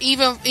crazy, y'all.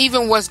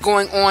 Even what's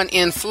going on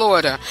in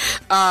Florida.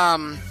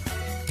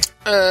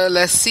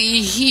 Let's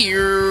see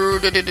here.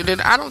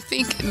 I don't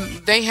think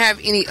they have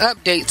any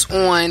updates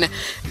on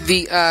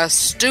the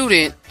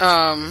student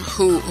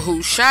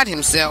who shot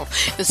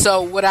himself. And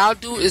so what I'll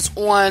do is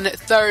on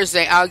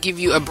Thursday I'll give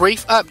you a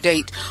brief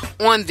update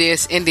on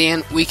this, and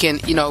then we can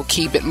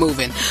keep it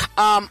moving.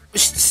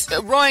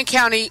 Rowan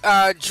County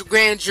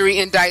grand jury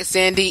indicts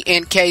Sandy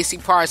and Casey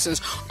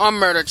Parsons on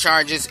murder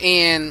charges,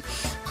 and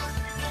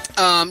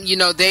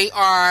they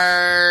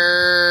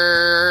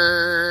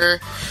are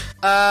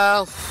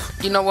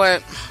you know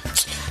what?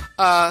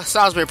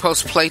 Salisbury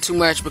Post play too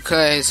much,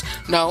 because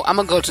no, I'm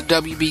gonna go to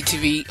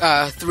WBTV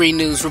 3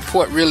 News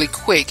report really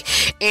quick,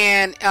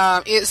 and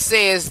it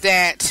says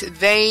that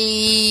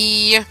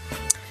they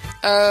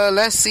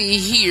let's see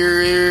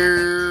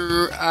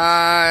here.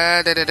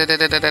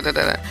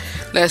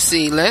 Let's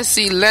see.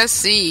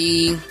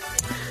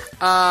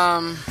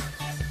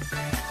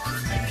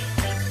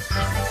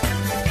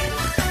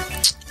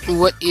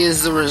 What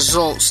is the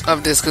results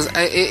of this? Because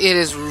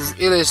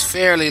it is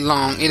fairly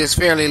long. It is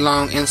fairly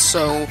long, and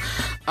so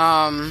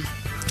how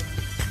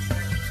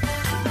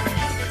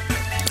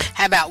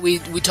about we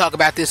talk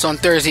about this on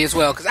Thursday as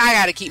well? Because I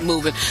got to keep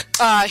moving.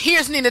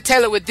 Here's Nina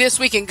Taylor with This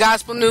Week in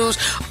Gospel News.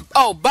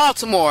 Oh,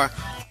 Baltimore,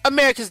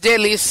 America's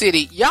deadliest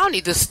city. Y'all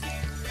need to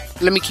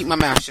let me keep my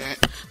mouth shut.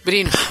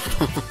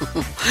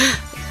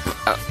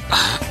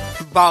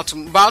 But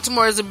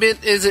Baltimore is a bit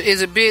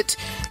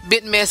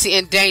messy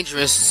and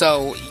dangerous,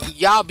 so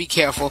y'all be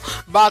careful.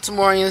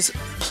 Baltimoreans,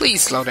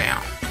 please slow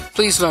down.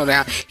 Please slow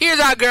down. Here's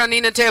our girl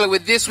Nina Taylor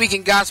with This Week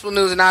in Gospel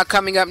News, and now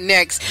coming up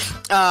next,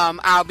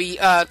 I'll be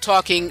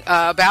talking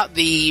about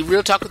the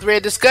Real Talk with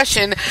Red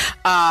discussion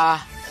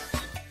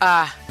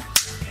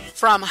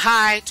from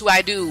high to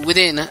I do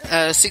within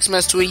 6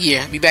 months to a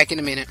year. Be back in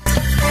a minute.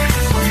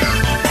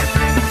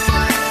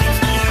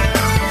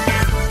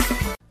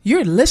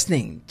 You're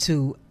listening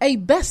to a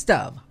best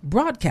of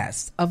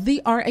broadcast of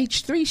the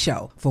RH3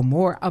 show. For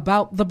more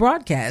about the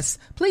broadcast,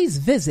 please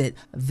visit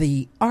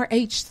the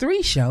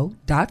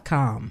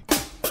rh3show.com.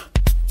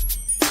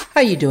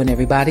 How you doing,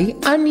 everybody?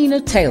 I'm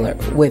Nina Taylor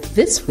with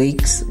this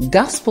week's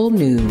Gospel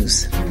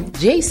News.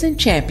 Jason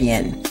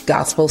Champion,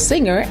 gospel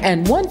singer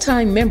and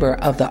one-time member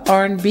of the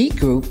R&B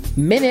group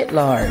Men at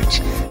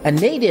Large. A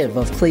native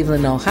of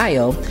Cleveland,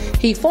 Ohio,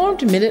 he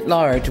formed Men at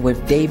Large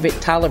with David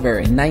Tolliver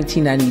in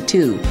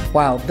 1992,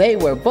 while they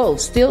were both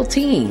still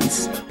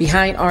teens.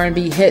 Behind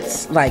R&B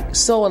hits like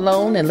So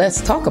Alone and Let's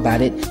Talk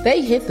About It,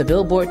 they hit the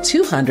Billboard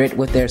 200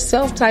 with their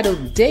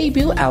self-titled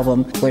debut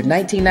album with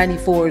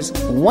 1994's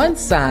One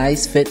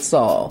Size Fits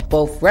All,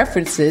 both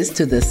references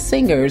to the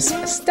singer's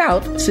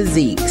stout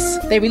physiques.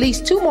 They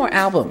released 2 more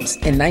albums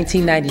in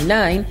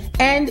 1999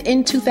 and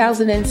in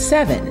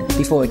 2007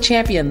 before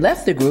Champion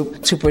left the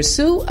group to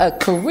pursue a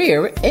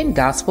career in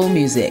gospel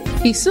music.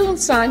 He soon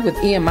signed with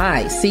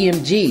EMI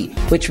CMG,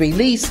 which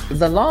released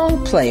the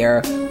long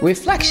player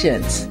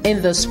Reflections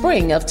in the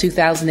spring of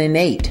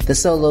 2008. The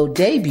solo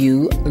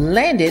debut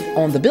landed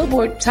on the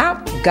Billboard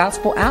Top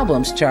Gospel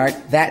Albums chart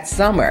that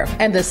summer,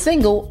 and the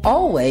single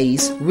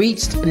Always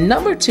reached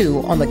number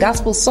 2 on the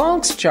Gospel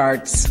Songs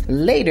charts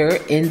later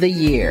in the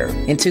year.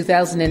 In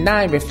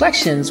 2009,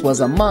 Reflections was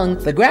among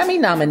the Grammy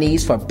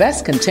nominees for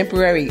Best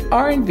Contemporary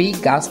R&B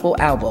Gospel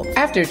Album.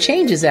 After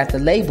changes at the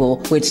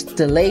label, which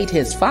delayed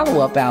his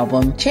follow-up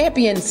album,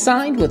 Champion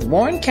signed with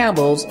Warren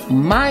Campbell's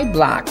My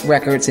Block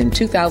Records in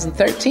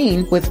 2013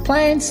 2014 with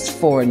plans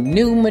for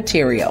new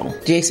material.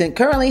 Jason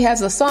currently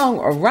has a song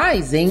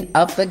rising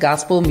up the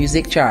gospel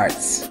music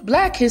charts.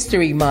 Black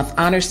History Month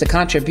honors the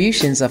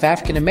contributions of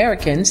African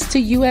Americans to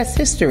U.S.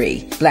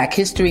 history. Black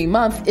History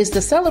Month is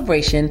the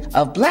celebration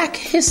of Black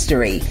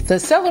history. The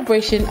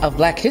celebration of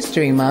Black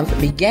History Month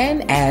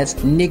began as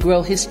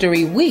Negro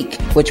History Week,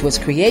 which was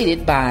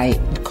created by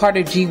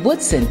Carter G.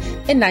 Woodson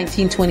in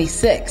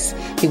 1926.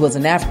 He was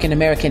an African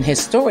American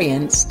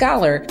historian,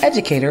 scholar,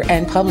 educator,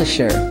 and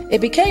publisher.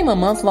 It became a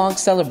month-long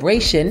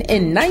celebration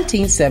in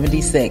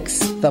 1976.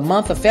 The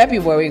month of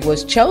February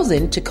was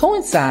chosen to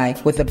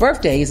coincide with the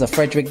birthdays of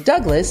Frederick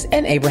Douglass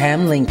and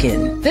Abraham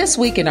Lincoln. This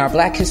week in our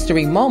Black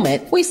History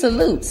Moment, we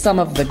salute some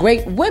of the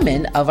great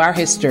women of our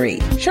history.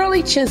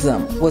 Shirley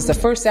Chisholm was the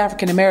first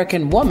African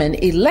American woman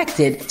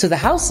elected to the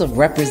House of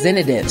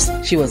Representatives.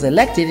 She was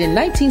elected in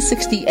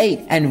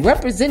 1968 and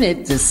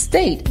represented the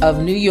state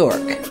of New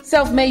York.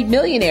 Self-made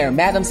millionaire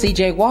Madam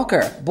C.J.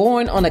 Walker,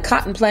 born on a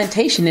cotton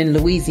plantation in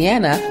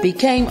Louisiana,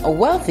 became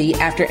wealthy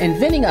after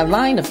inventing a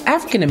line of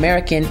African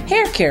American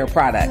hair care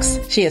products.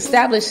 She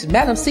established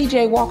Madam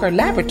C.J. Walker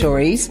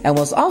Laboratories and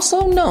was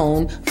also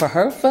known for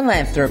her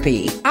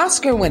philanthropy.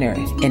 Oscar winner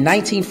in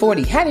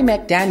 1940, Hattie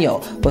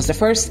McDaniel was the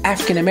first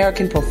African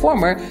American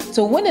performer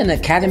to win an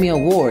Academy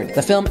Award,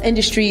 the film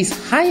industry's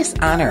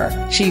highest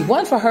honor. She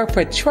won for her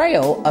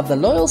portrayal of the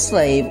loyal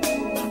slave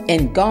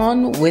in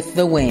Gone with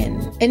the Wind.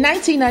 In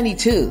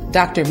 1992,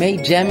 Dr. Mae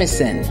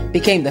Jemison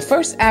became the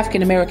first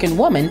African-American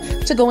woman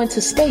to go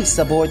into space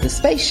aboard the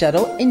space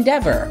shuttle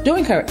Endeavour.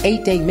 During her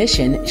 8-day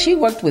mission, she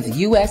worked with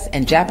U.S.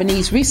 and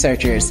Japanese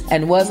researchers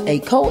and was a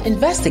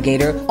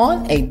co-investigator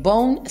on a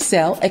bone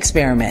cell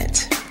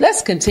experiment.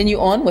 Let's continue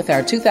on with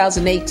our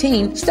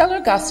 2018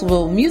 Stellar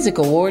Gospel Music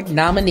Award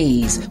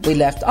nominees. We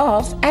left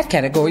off at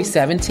Category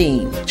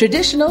 17.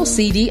 Traditional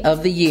CD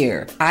of the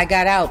Year: I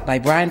Got Out by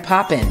Brian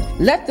Poppin,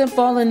 Let Them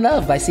Fall in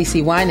Love by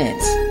CeCe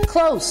Winans,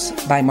 Close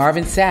by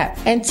Marvin Sapp,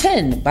 and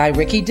 10 by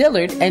Ricky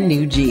Dillard and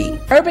New G.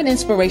 Urban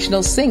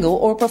Inspirational Single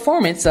or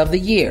Performance of the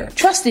Year: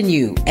 Trust in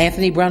You,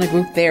 Anthony Brown and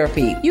Group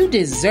Therapy, You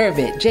Deserve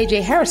It,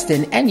 J.J.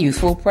 Harrison and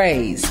Youthful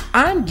Praise,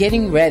 I'm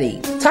Getting Ready,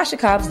 Tasha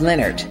Cobbs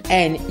Leonard,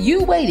 and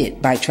You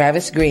Waited by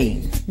Travis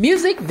Green.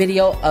 Music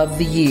Video of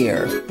the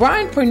Year: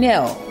 Brian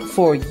Purnell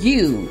for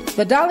You,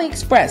 The Dolly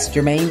Express,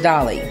 Jermaine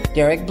Dolly,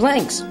 Derek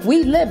Blanks,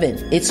 We Livin',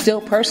 It's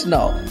Still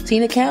Personal,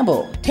 Tina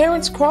Campbell,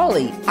 Terrence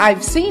Crawley,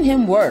 I've Seen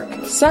Him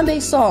Work, Sunday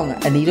Song,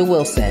 Anita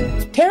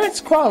Wilson,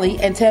 Terrence Crawley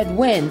and Ted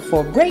Wynn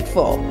for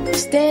Grateful,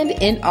 Stand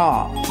in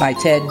Awe by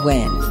Ted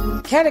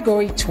Wynn.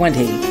 Category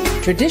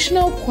 20,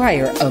 Traditional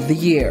Choir of the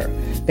Year: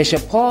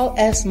 Bishop Paul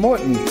S.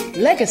 Morton,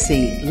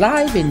 Legacy,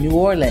 Live in New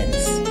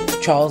Orleans,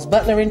 Charles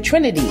Butler and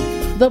Trinity,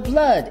 The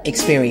Blood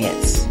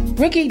Experience,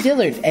 Ricky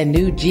Dillard and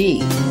New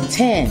G,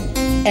 10,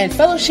 and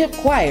Fellowship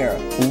Choir,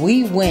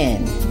 We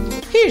Win.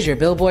 Here's your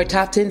Billboard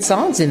Top 10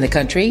 songs in the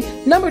country.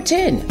 Number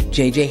 10,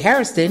 J.J.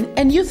 Harrison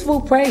and Youthful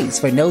Praise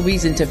for No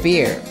Reason to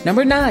Fear.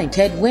 Number 9,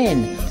 Ted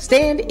Wynn,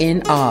 Stand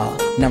in Awe.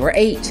 Number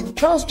 8,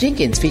 Charles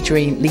Jenkins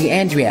featuring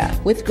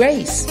Leandria with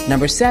Grace.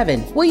 Number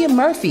 7, William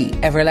Murphy,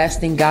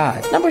 Everlasting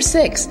God. Number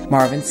 6,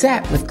 Marvin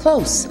Sapp with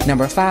Close.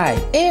 Number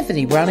 5,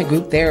 Anthony Brown and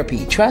Group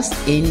Therapy, Trust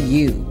in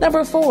You.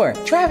 Number 4,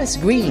 Travis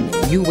Green,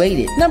 You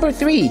Waited. Number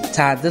 3,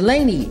 Todd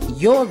Delaney,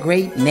 Your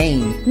Great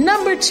Name.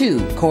 Number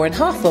 2, Corin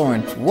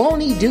Hawthorne,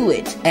 Won't He Do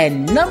It?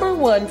 And number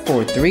 1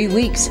 for 3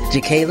 weeks,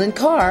 Jacqueline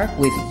Carr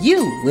with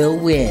You Will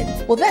Win.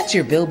 Well, that's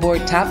your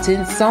Billboard Top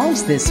 10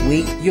 songs this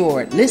week,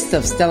 your list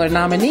of stellar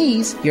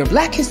nominees, your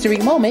Black History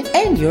Moment,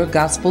 and your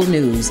gospel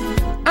news.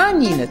 I'm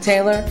Nina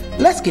Taylor.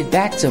 Let's get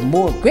back to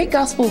more great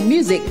gospel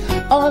music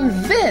on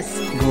this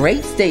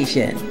great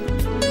station.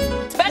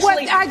 What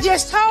I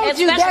just told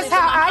you, that's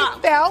how I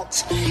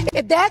felt.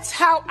 That's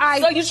how I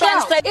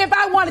felt. If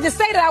I wanted to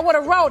say that, I would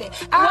have wrote it.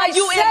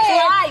 You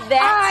implied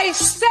that. I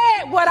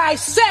said what I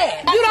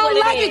said. You don't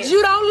like it,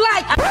 you don't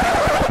like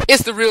it.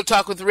 It's the Real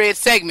Talk with Red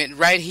segment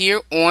right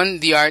here on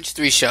the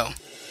RH3 Show.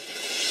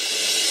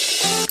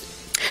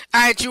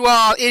 All right, you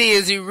all, it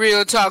is the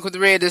Real Talk with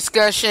Red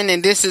discussion,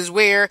 and this is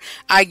where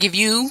I give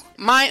you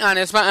my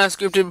honest, my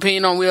unscripted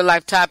opinion on real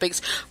life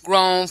topics,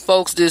 grown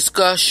folks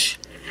discuss.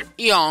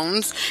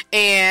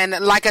 And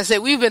like I said,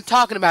 we've been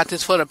talking about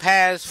this for the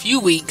past few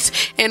weeks,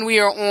 and we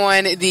are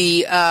on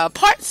the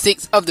part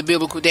 6 of the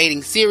biblical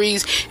dating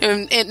series,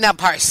 and not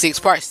part 6,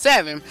 part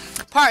 7.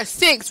 Part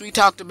 6, we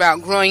talked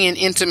about growing in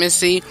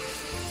intimacy,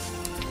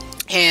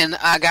 and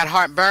I got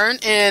heartburn.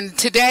 And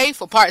today,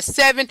 for part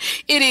 7,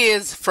 it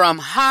is from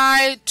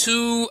high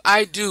to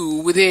I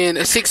do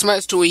within 6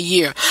 months to a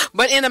year.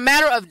 But in a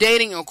matter of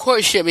dating or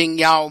courtshiping,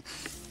 y'all,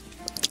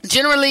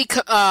 generally,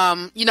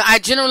 I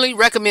generally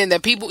recommend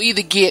that people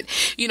either get,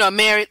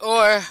 married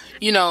or,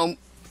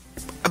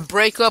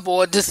 break up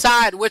or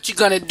decide what you're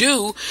going to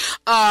do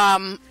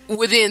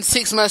within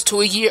 6 months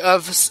to a year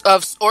of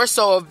or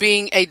so of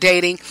being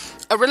dating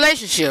a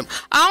relationship.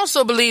 I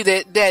also believe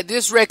that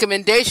this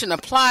recommendation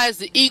applies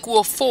to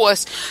equal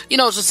force,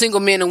 to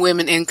single men and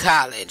women in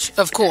college.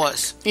 Of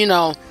course,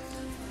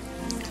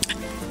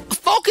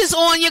 for focus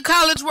on your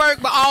college work,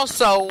 but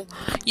also,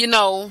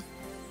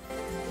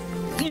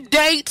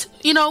 date,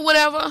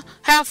 whatever,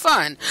 have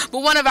fun.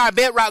 But one of our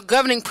bedrock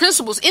governing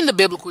principles in the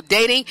biblical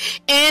dating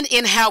and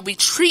in how we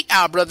treat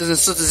our brothers and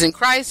sisters in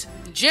Christ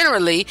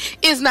generally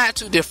is not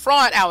to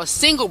defraud our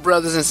single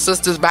brothers and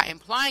sisters by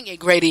implying a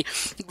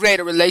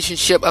greater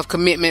relationship of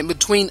commitment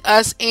between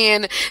us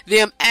and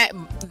them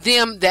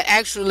that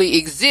actually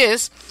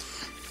exists.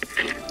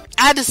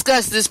 I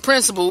discuss this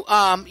principle,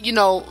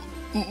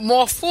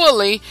 more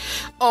fully,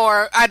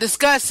 or I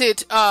discuss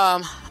it,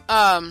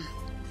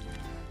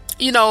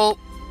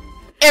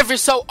 every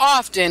so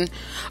often,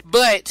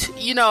 but,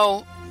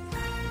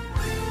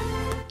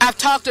 I've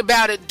talked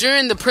about it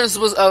during the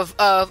principles of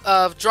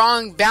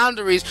drawing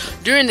boundaries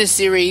during this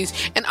series.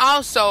 And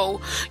also,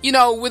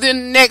 within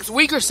the next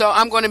week or so,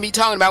 I'm going to be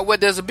talking about what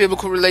does a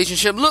biblical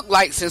relationship look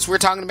like, since we're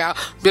talking about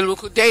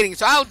biblical dating.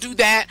 So I'll do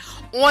that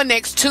on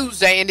next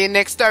Tuesday, and then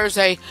next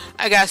Thursday,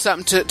 I got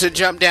something to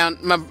jump down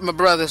my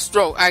brother's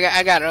throat.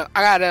 I gotta,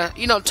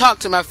 talk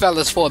to my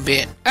fellas for a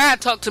bit.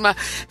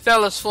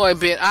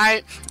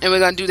 Alright, and we're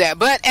gonna do that.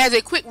 But as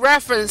a quick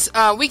reference,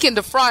 we can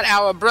defraud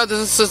our brothers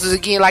and sisters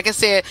again, like I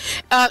said,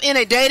 in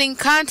a dating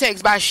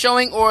context by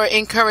showing or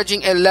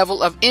encouraging a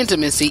level of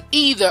intimacy,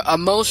 either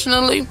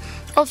emotionally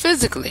or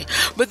physically,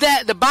 but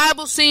that the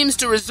Bible seems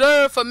to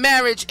reserve for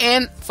marriage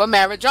and for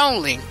marriage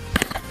only.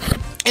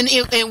 And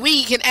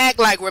we can act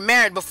like we're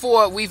married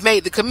before we've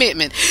made the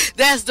commitment.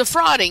 That's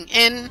defrauding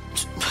and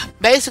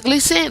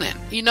basically sinning.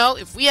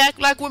 If we act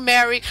like we're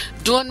married,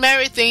 doing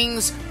married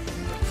things,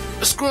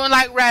 screwing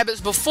like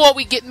rabbits before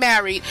we get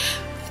married,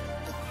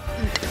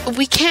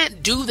 we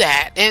can't do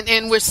that.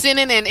 And we're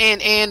sinning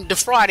and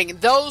defrauding.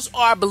 Those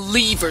are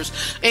believers.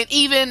 And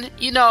even,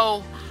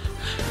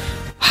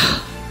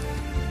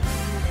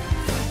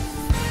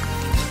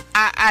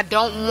 I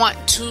don't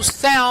want to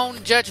sound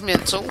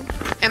judgmental,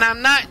 and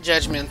I'm not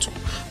judgmental,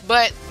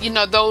 but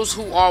those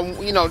who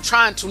are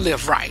trying to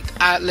live right,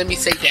 let me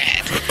say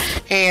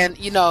that. And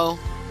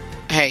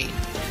hey,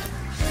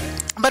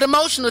 but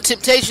emotional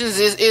temptations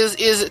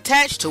is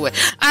attached to it.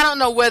 I don't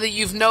know whether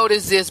you've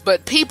noticed this,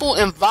 but people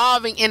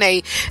involving in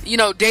a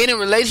dating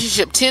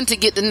relationship tend to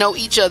get to know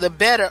each other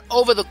better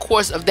over the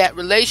course of that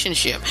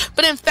relationship.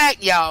 But in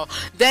fact, y'all,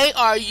 they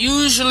are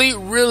usually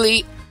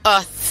really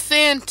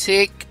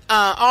authentic,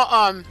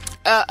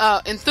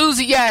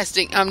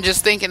 enthusiastic. I'm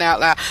just thinking out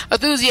loud.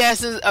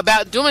 Enthusiastic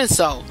about doing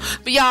so.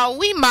 But y'all,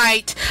 we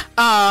might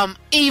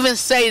even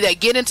say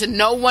that getting to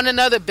know one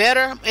another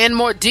better and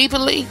more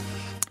deeply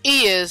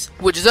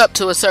which is up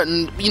to a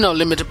certain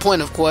limited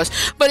point, of course,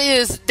 but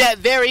is that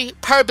very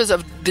purpose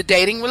of the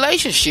dating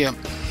relationship.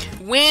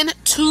 When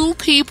two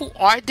people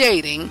are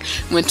dating,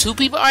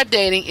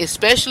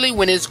 especially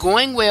when it's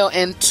going well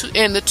and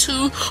the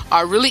two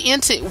are really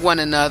into one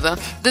another,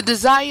 the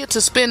desire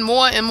to spend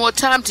more and more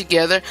time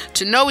together,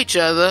 to know each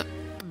other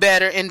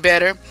better and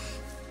better,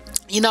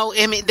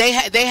 they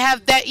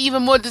have that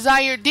even more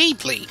desire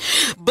deeply.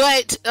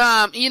 But,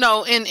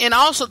 and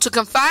also to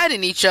confide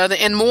in each other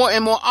and more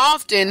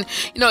often,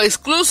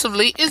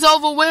 exclusively, is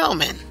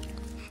overwhelming.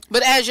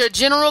 But as your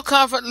general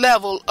comfort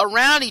level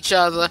around each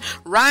other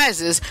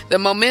rises, the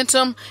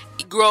momentum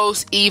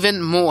grows even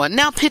more.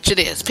 Now picture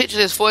this,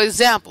 for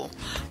example,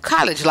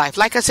 college life.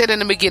 Like I said in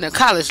the beginning,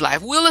 college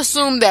life. We'll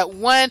assume that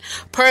one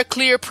per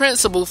clear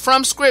principle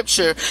from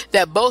scripture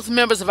that both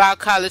members of our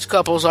college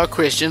couples are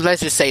Christians.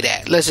 Let's just say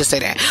that.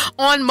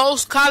 On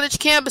most college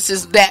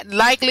campuses, that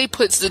likely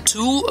puts the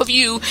two of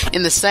you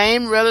in the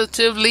same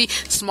relatively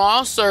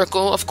small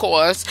circle, of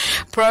course.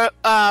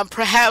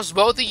 Perhaps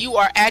both of you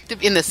are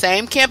active in the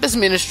same campus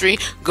ministry,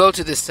 go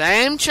to the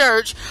same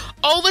church.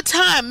 Over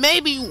time,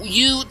 maybe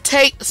you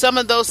take some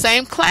of those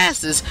same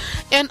classes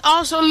and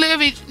also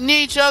live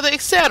near each other,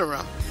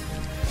 etc.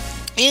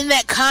 In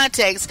that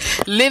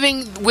context,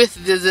 living with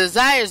the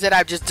desires that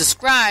I've just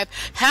described,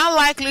 how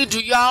likely do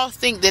y'all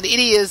think that it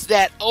is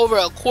that over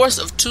a course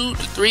of 2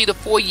 to 3 to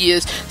 4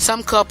 years,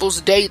 some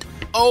couples date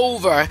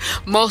over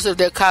most of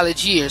their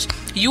college years?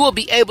 You will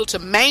be able to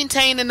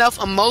maintain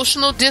enough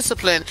emotional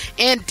discipline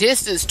and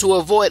distance to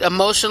avoid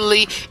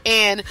emotionally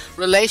and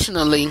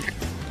relationally,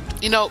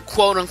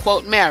 quote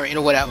unquote, married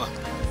or whatever.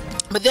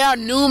 But there are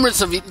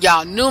numerous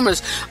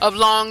of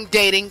long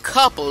dating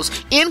couples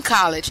in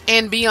college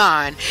and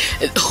beyond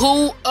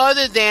who,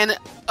 other than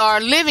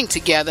are living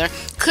together,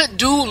 could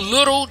do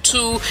little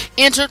to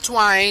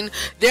intertwine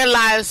their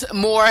lives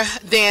more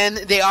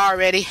than they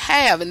already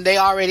have and they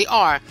already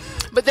are.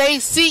 But they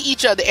see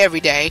each other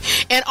every day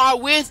and are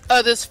with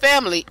others'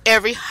 family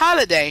every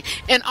holiday.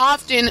 And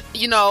often,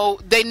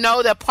 they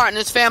know their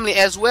partner's family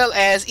as well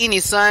as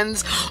any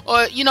sons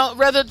or,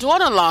 rather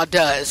daughter-in-law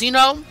does,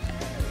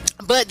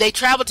 But they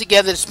travel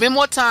together to spend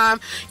more time,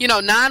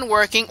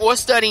 non-working or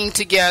studying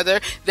together.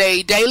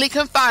 They daily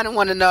confide in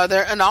one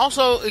another. And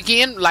also,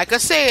 again, like I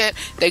said,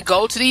 they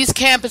go to these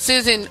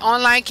campuses and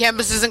online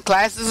campuses and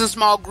classes and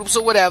small groups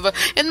or whatever.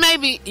 And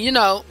maybe,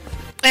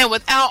 And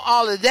without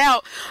all of that,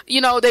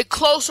 they're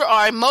closer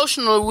or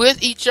emotional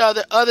with each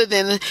other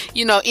than,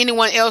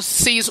 anyone else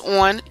sees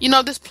on,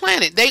 this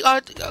planet. They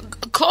are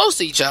close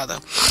to each other.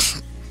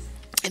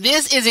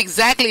 This is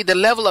exactly the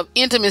level of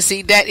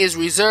intimacy that is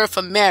reserved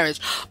for marriage.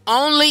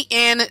 Only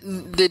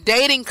the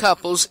dating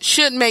couples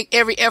should make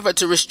every effort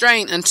to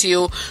restrain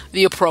until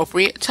the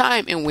appropriate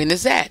time. And when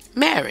is that?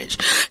 Marriage.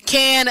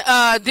 Can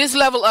this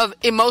level of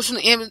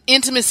emotional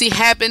intimacy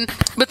happen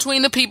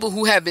between the people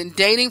who have been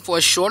dating for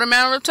a short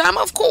amount of time?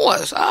 Of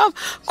course.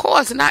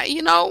 And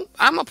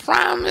I'm a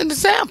prime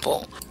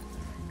example.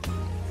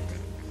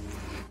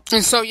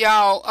 And so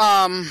y'all,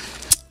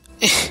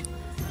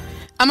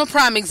 I'm a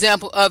prime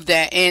example of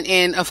that,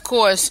 and of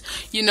course,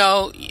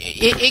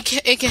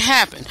 it can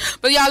happen.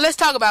 But y'all, let's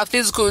talk about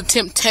physical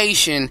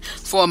temptation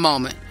for a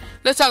moment.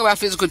 Let's talk about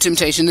physical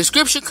temptation. The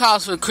scripture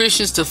calls for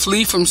Christians to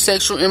flee from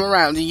sexual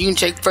immorality. You can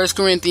check 1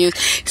 Corinthians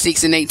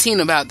 6:18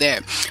 about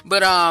that.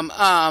 But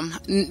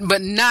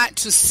not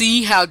to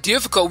see how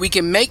difficult we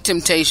can make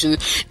temptation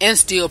and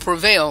still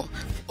prevail,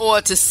 or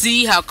to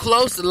see how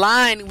close the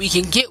line we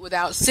can get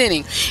without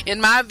sinning. In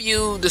my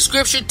view, the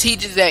scripture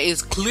teaches that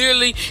it's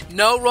clearly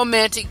no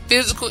romantic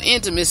physical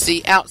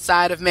intimacy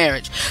outside of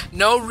marriage.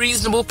 No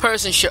reasonable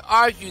person should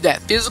argue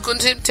that physical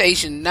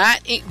temptation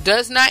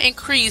does not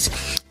increase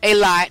a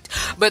lot,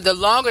 but the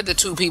longer the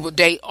two people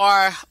date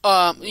are,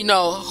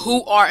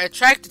 who are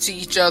attracted to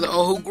each other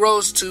or who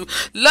grows to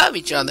love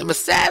each other. But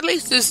sadly,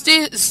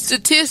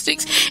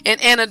 statistics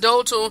and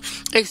anecdotal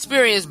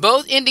experience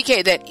both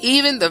indicate that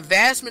even the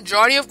vast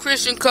majority of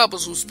Christian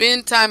couples who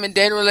spend time in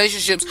dating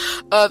relationships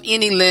of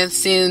any length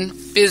sin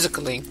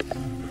physically.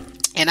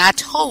 And I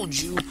told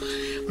you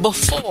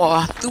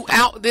before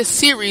throughout this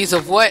series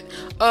of what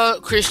a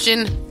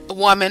Christian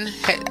woman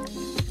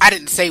I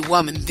didn't say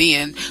woman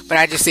then, but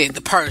I just said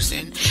the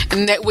person.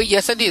 And that, well,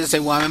 yes, I did say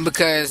woman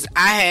because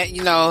I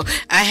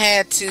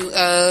had to,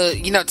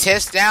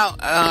 test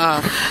out,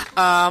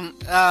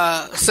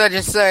 such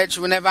and such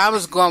whenever I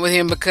was going with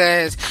him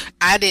because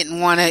I didn't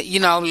want to,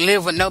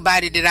 live with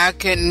nobody that I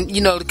couldn't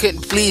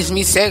please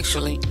me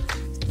sexually.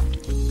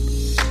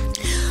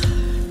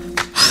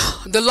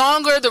 The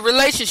longer the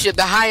relationship,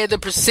 the higher the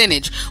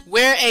percentage.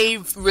 Where a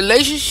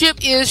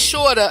relationship is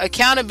shorter,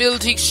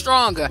 accountability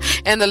stronger,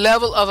 and the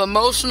level of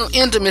emotional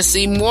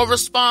intimacy more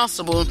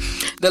responsible,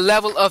 the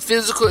level of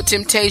physical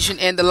temptation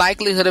and the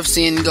likelihood of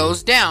sin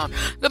goes down.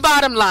 The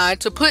bottom line,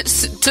 to put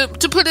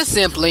it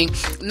simply,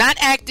 not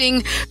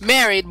acting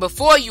married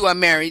before you are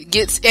married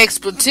gets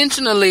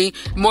exponentially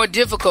more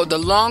difficult the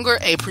longer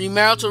a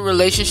premarital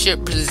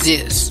relationship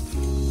persists.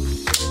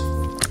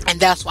 And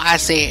that's why I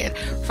said,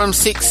 from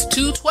 6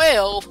 to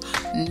 12,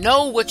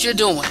 know what you're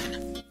doing.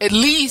 At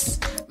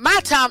least my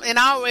time, and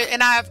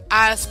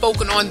I've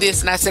spoken on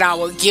this, and I said I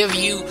will give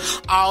you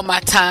all my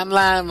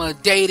timeline, my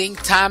dating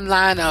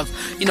timeline of,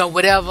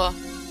 whatever.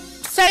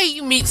 Say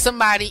you meet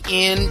somebody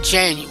in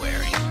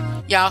January.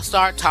 Y'all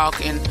start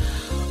talking.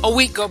 A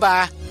week go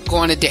by, go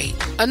on a date.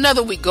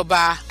 Another week go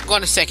by, go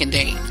on a second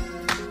date.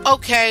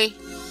 Okay,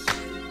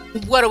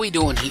 what are we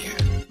doing here?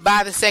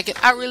 By the second,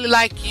 I really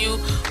like you.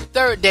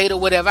 Third date or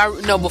whatever,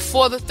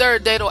 before the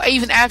third date or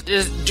even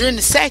after, during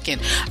the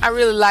second, I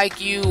really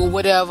like you or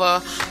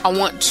whatever, I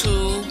want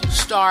to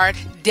start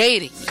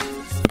dating.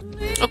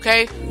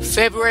 Okay,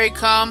 February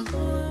come,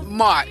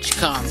 March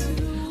come,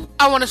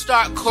 I want to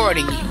start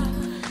courting you.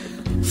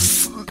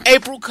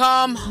 April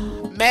come,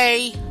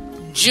 May,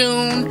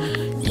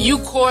 June, you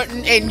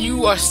courting and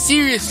you are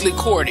seriously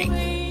courting.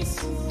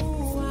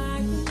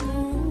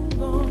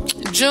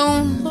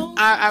 June,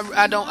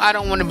 I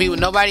don't want to be with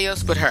nobody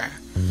else but her.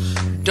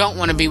 Don't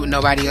want to be with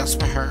nobody else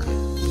but her.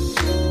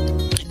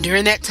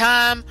 During that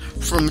time,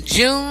 from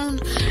June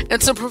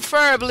until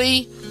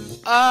preferably,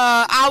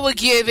 I would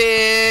give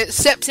it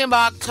September,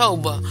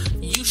 October.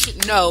 You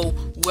should know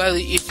whether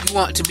if you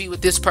want to be with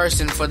this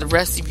person for the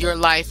rest of your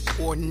life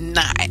or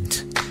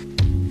not.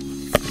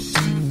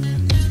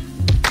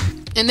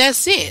 And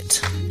that's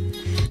it.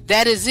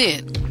 That is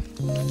it.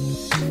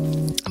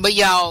 But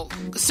y'all,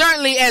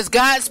 certainly as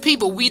God's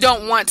people, we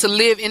don't want to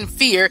live in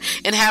fear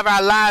and have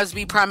our lives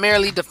be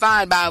primarily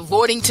defined by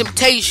avoiding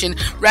temptation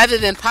rather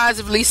than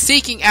positively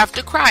seeking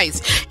after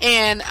Christ.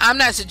 And I'm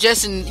not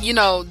suggesting,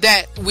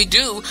 that we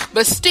do,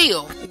 but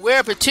still,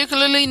 where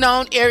particularly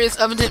known areas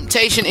of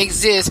temptation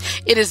exist,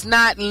 it is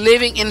not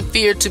living in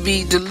fear to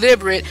be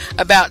deliberate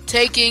about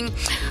taking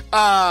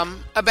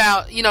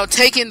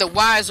the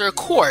wiser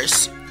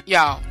course.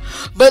 Y'all,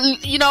 but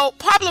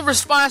popular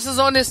responses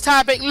on this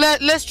topic.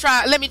 Let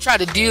me try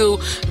to deal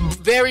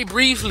very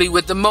briefly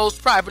with the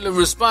most popular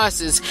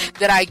responses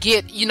that I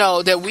get,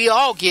 that we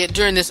all get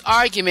during this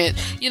argument,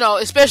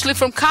 especially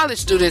from college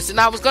students. And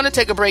I was going to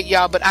take a break,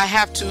 y'all, but I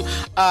have to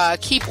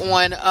keep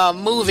on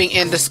moving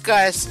and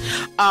discuss,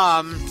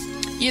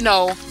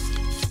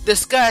 the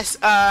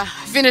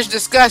finish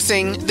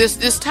discussing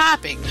this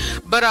topic.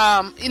 But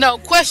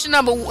question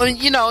number one,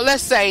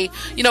 let's say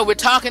we're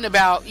talking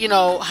about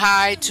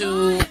high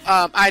to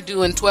I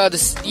do in 12 to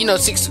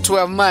 6 to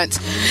 12 months.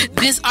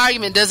 This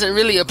argument doesn't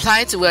really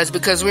apply to us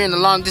because we're in a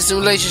long distance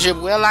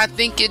relationship. Well, I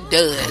think it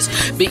does,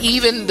 but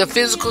even the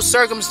physical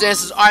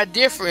circumstances are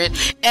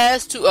different.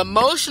 As to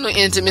emotional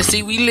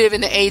intimacy, we live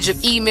in the age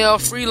of email,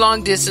 free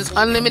long distance,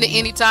 unlimited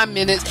anytime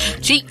minutes,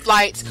 cheap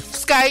flights,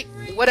 Skype,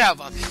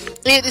 whatever.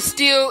 It is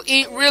still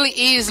really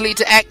easily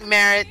to act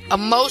married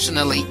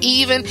emotionally,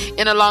 even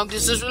in a long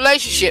distance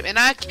relationship. And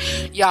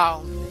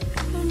y'all,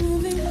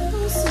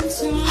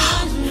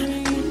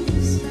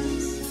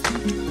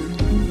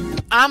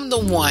 I'm the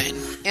one,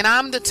 and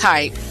I'm the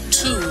type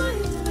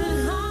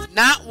to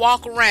not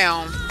walk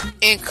around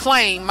and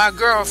claim my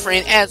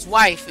girlfriend as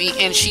wifey,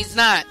 and she's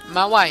not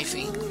my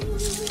wifey.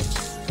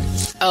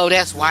 Oh,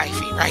 that's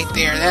wifey right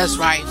there. That's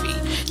wifey.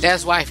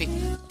 That's wifey.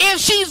 If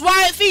she's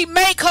wifey,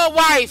 make her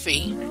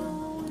wifey.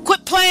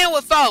 Quit playing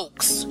with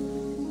folks.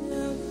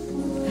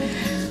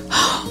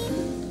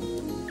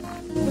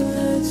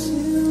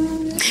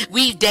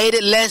 We've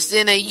dated less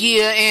than a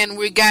year and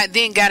we got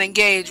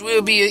engaged.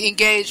 We'll be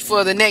engaged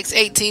for the next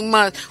 18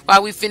 months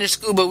while we finish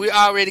school, but we're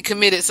already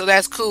committed, so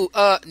that's cool.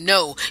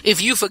 No.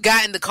 If you've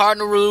forgotten the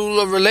cardinal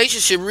rule of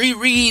relationship,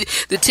 reread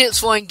the tips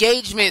for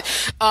engagement,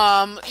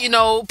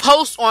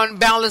 post on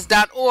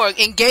balance.org.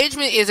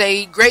 Engagement is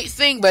a great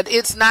thing, but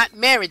it's not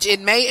marriage. It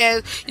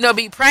may,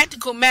 be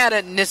practical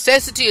matter,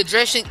 necessity,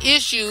 addressing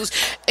issues,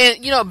 and,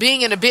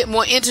 being in a bit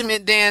more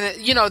intimate than,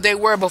 they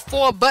were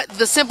before. But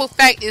the simple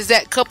fact is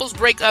that couples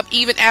break up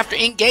even after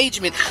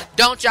engagement.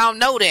 Don't y'all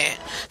know that?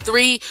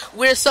 3,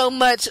 we're so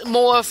much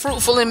more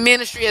fruitful in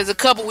ministry as a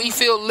couple. We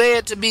feel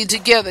led to be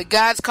together.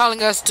 God's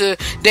calling us to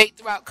date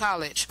throughout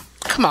college.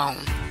 Come on,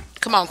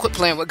 quit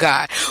playing with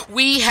God.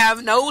 We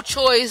have no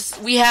choice.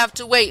 We have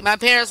to wait. My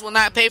parents will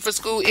not pay for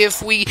school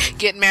if we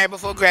get married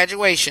before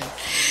graduation.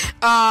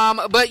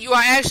 But you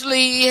are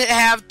actually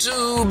have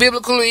two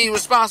biblically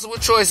responsible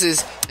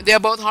choices. They're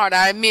both hard.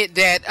 I admit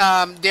that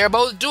they're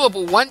both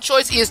doable. One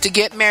choice is to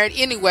get married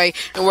anyway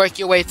and work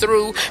your way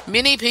through.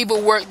 Many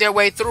people work their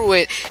way through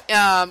it.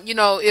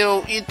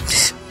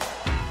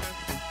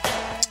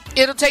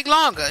 It'll take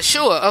longer,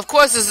 sure. Of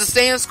course, it's to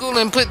stay in school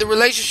and put the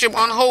relationship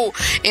on hold.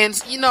 And,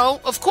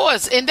 of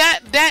course. And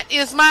that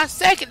is my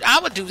second. I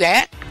would do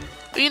that.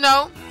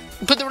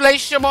 Put the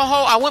relationship on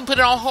hold. I wouldn't put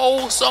it on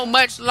hold so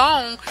much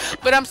long.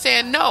 But I'm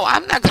saying, no,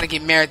 I'm not going to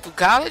get married through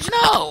college.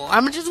 No,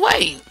 I'm going to just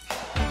wait.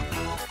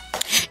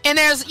 And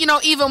there's,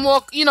 even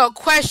more,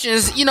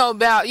 questions,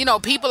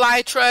 about, people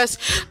I trust,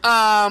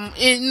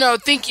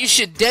 think you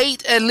should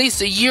date at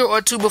least a year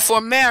or two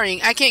before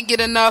marrying. I can't get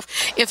enough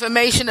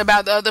information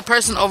about the other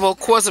person over a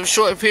course of a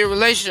short period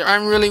relationship.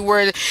 I'm really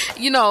worried,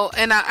 and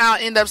I'll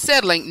end up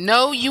settling.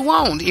 No, you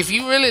won't. If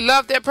you really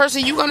love that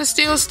person, you're going to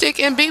still stick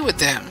and be with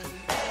them.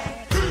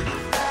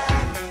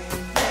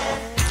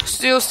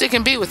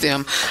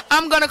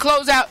 I'm going to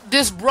close out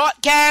this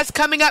broadcast.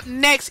 Coming up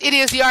next, it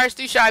is the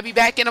RH3 Show. I'll be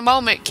back in a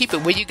moment. Keep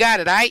it where you got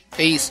it, all right?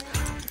 Peace.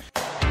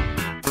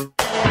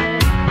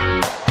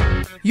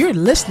 You're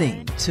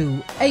listening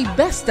to a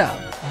best of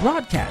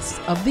broadcast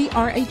of the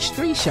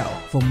RH3 Show.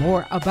 For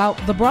more about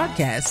the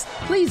broadcast,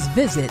 please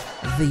visit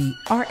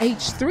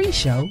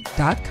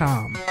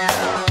therh3show.com.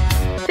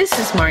 This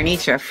is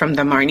Marnita from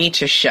The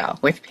Marnita Show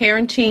with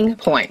Parenting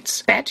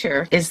Points.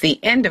 Better is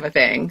the end of a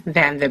thing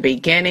than the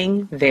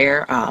beginning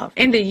thereof.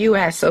 In the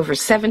U.S., over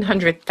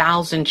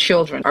 700,000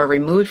 children are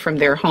removed from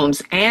their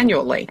homes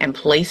annually and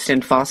placed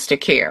in foster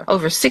care.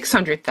 Over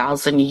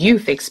 600,000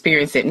 youth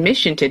experience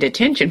admission to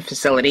detention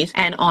facilities,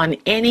 and on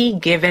any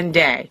given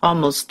day,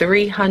 almost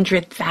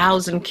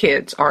 300,000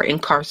 kids are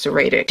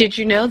incarcerated. Did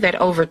you know that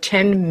over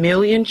 10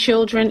 million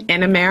children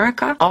in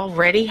America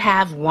already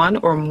have one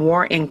or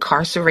more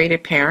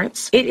incarcerated parents?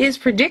 It is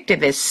predicted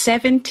that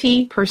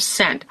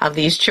 70% of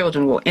these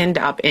children will end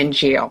up in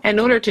jail. In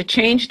order to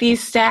change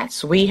these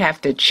stats, we have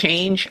to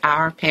change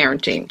our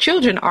parenting.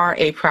 Children are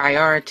a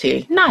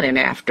priority, not an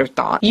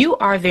afterthought. You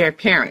are their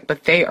parent,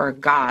 but they are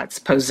God's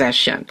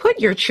possession. Put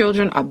your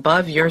children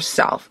above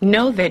yourself.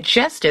 Know that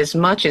just as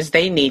much as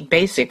they need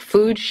basic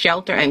food,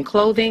 shelter, and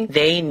clothing,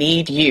 they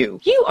need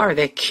you. You are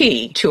the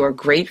key to a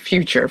great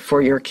future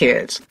for your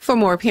kids. For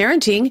more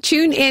parenting,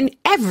 tune in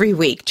every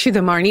week to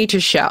The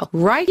Marnita Show,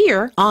 right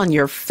here on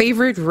your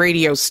favorite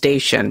radio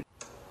station.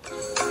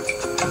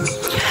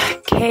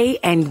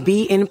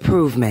 K&B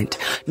Improvement.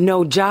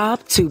 No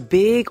job too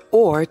big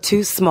or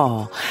too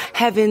small.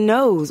 Heaven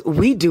knows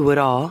we do it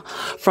all.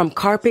 From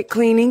carpet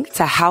cleaning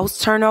to house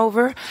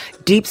turnover,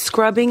 deep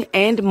scrubbing,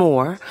 and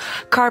more.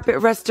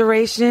 Carpet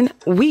restoration,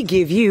 we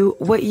give you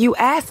what you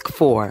ask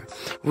for.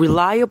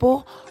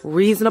 Reliable,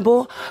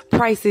 reasonable,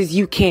 prices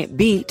you can't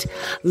beat.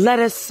 Let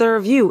us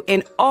serve you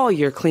in all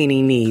your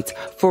cleaning needs,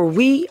 for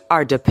we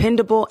are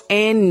dependable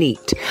and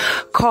neat.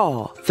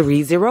 Call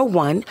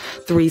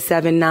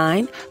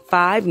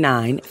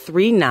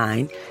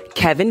 301-379-5939.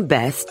 Kevin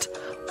Best,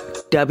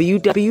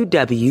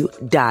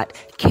 www.kbimprove.com.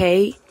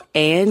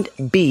 and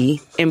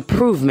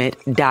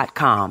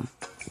beimprovement.com.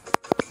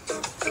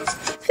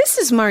 This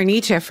is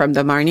Marnita from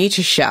The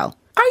Marnita Show.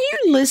 Are you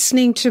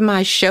listening to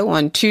my show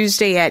on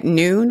Tuesday at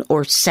noon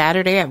or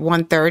Saturday at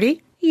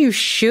 1:30? You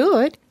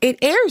should. It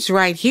airs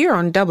right here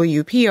on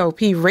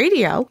WPOP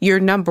Radio, your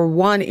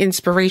 #1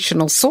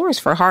 inspirational source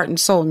for heart and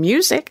soul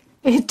music.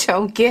 It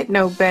don't get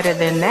no better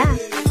than that.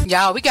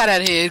 Y'all, we got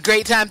out of here.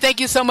 Great time. Thank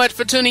you so much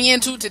for tuning in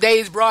to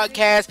today's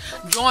broadcast.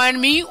 Join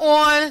me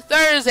on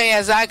Thursday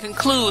as I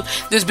conclude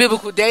this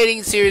biblical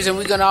dating series, and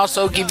we're going to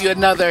also give you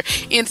another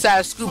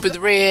inside scoop of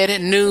the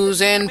red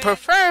news, and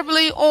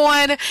preferably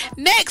on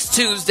next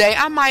Tuesday,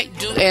 I might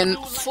do a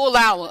full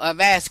hour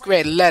of Ask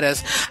Red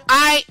Letters.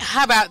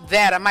 How about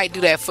that? I might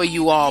do that for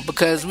you all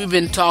because we've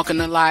been talking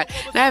a lot,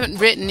 and I haven't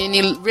read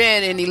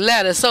any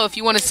letters. So if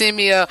you want to send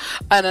me an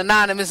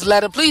anonymous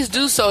letter, please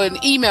do so and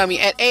email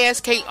me at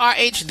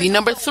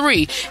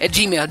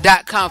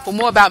askrh3@gmail.com. For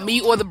more about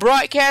me or the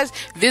broadcast,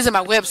 visit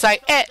my website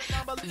at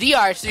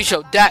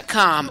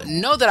therh3show.com.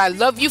 Know that I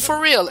love you for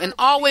real, and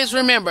always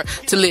remember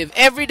to live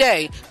every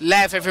day,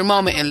 laugh every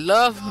moment, and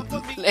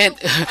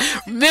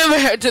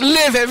remember to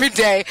live every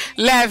day,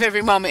 laugh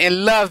every moment,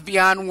 and love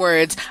beyond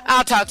words.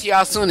 I'll talk to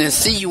y'all soon and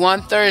see you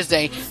on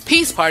Thursday.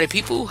 Peace, party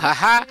people. Ha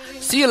ha.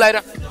 See you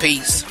later.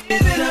 Peace.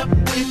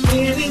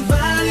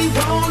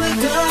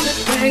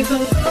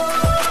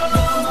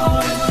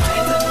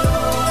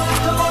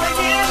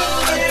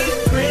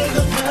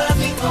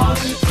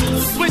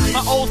 Switch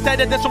my old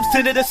status that's from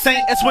sinner to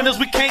saint. As winners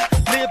we can't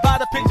live by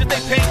the picture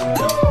they paint,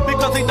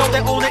 because they know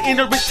their own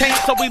inner is taint.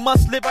 So we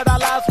must live out our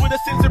lives with a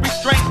sense of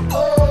restraint.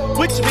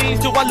 Which means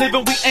do I live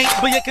and we ain't,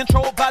 but you're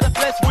controlled by the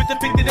flesh, we're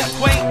depicted as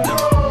quaint.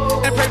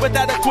 And pray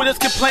without a quitter's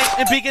complaint,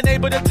 and being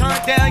able to turn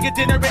down your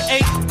dinner at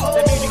 8.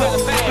 That means you gotta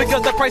pay,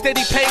 because the price that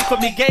he paid for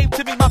me gave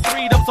to me my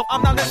freedom, so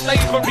I'm not in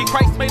slavery.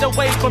 Christ made a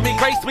way for me,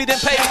 grace me then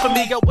paid for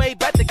me. A way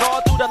back to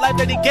God through the life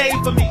that he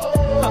gave for me,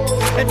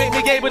 and made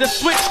me able to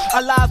switch.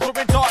 Our lives were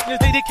in darkness,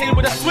 they came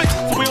with a switch,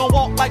 so we don't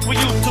walk like we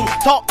used to,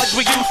 talk like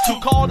we used to.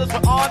 Call us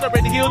with honor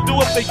and he'll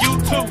do it for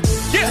you too.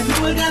 Yeah. I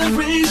know I gotta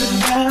praise him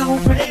now,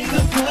 praise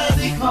him 'cause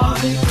he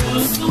called me to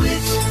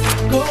switch.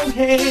 Go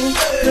ahead,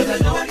 'cause I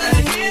know I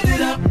gotta give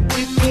it up.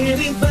 If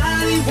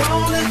anybody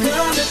wanna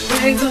come and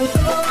praise the Lord,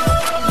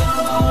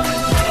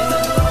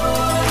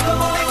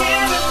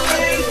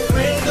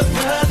 praise him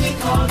 'cause he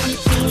called me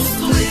to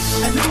switch.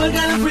 I know I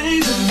gotta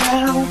praise him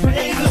now,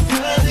 praise him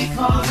 'cause he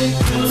called me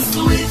to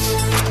switch.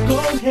 Go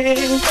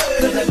ahead,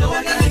 'cause I know I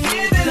gotta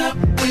give it up.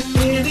 If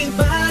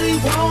anybody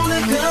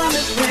wanna come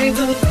and praise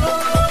the Lord,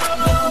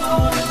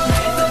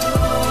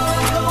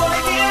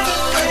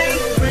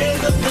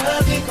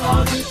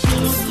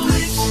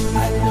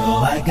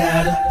 I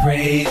gotta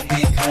praise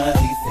because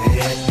he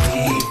set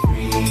me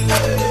free.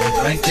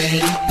 Christ said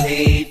he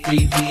paid,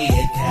 freed me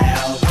at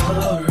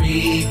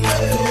Calvary. So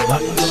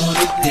I'm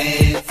gonna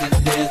dance and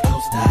there's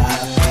no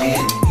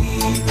stopping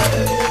me.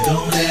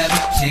 Don't have a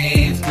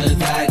chance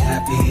 'cause I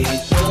got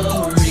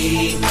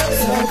victory.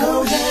 So go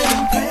ahead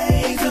and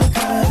praise him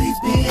 'cause he's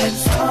been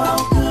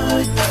so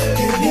good.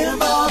 Give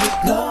him all the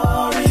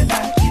glory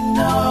like you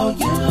know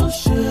you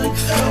should.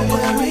 Don't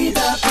worry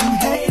about them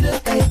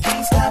haters, they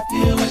can't stop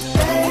you if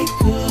they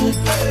could.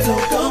 So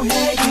go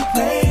ahead, you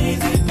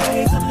praise him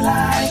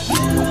like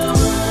you would.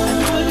 I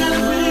know I gotta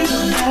praise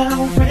him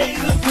now, praise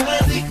him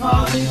 'cause he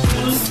called me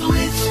to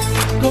switch.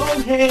 Go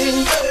ahead,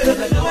 'cause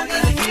I know I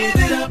gotta give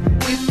it up.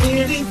 If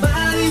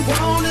anybody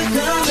wanna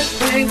come and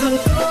praise the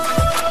Lord,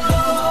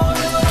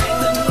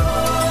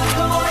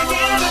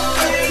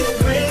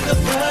 praise him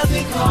 'cause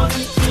he called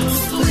me to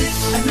switch.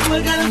 I know I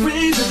gotta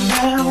praise him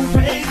now,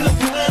 praise him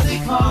 'cause he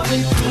called me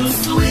to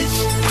switch.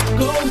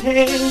 Go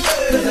ahead,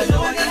 'cause I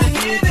know I gotta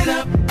give it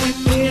up.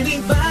 If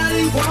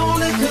anybody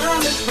wanna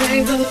come and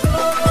praise the Lord,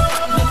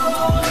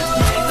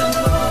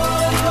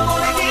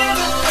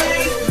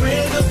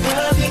 praise him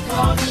 'cause he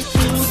called me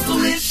to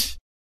switch.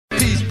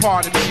 Peace,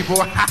 party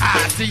people.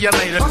 See you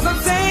later.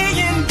 I'm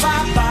saying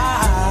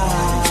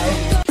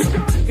bye-bye.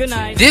 Good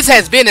night. This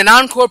has been an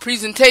encore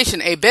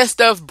presentation, a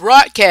best of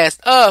broadcast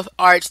of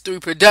RH3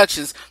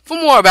 Productions.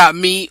 For more about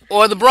me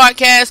or the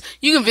broadcast,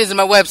 you can visit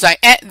my website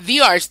at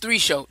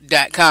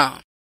therh3show.com.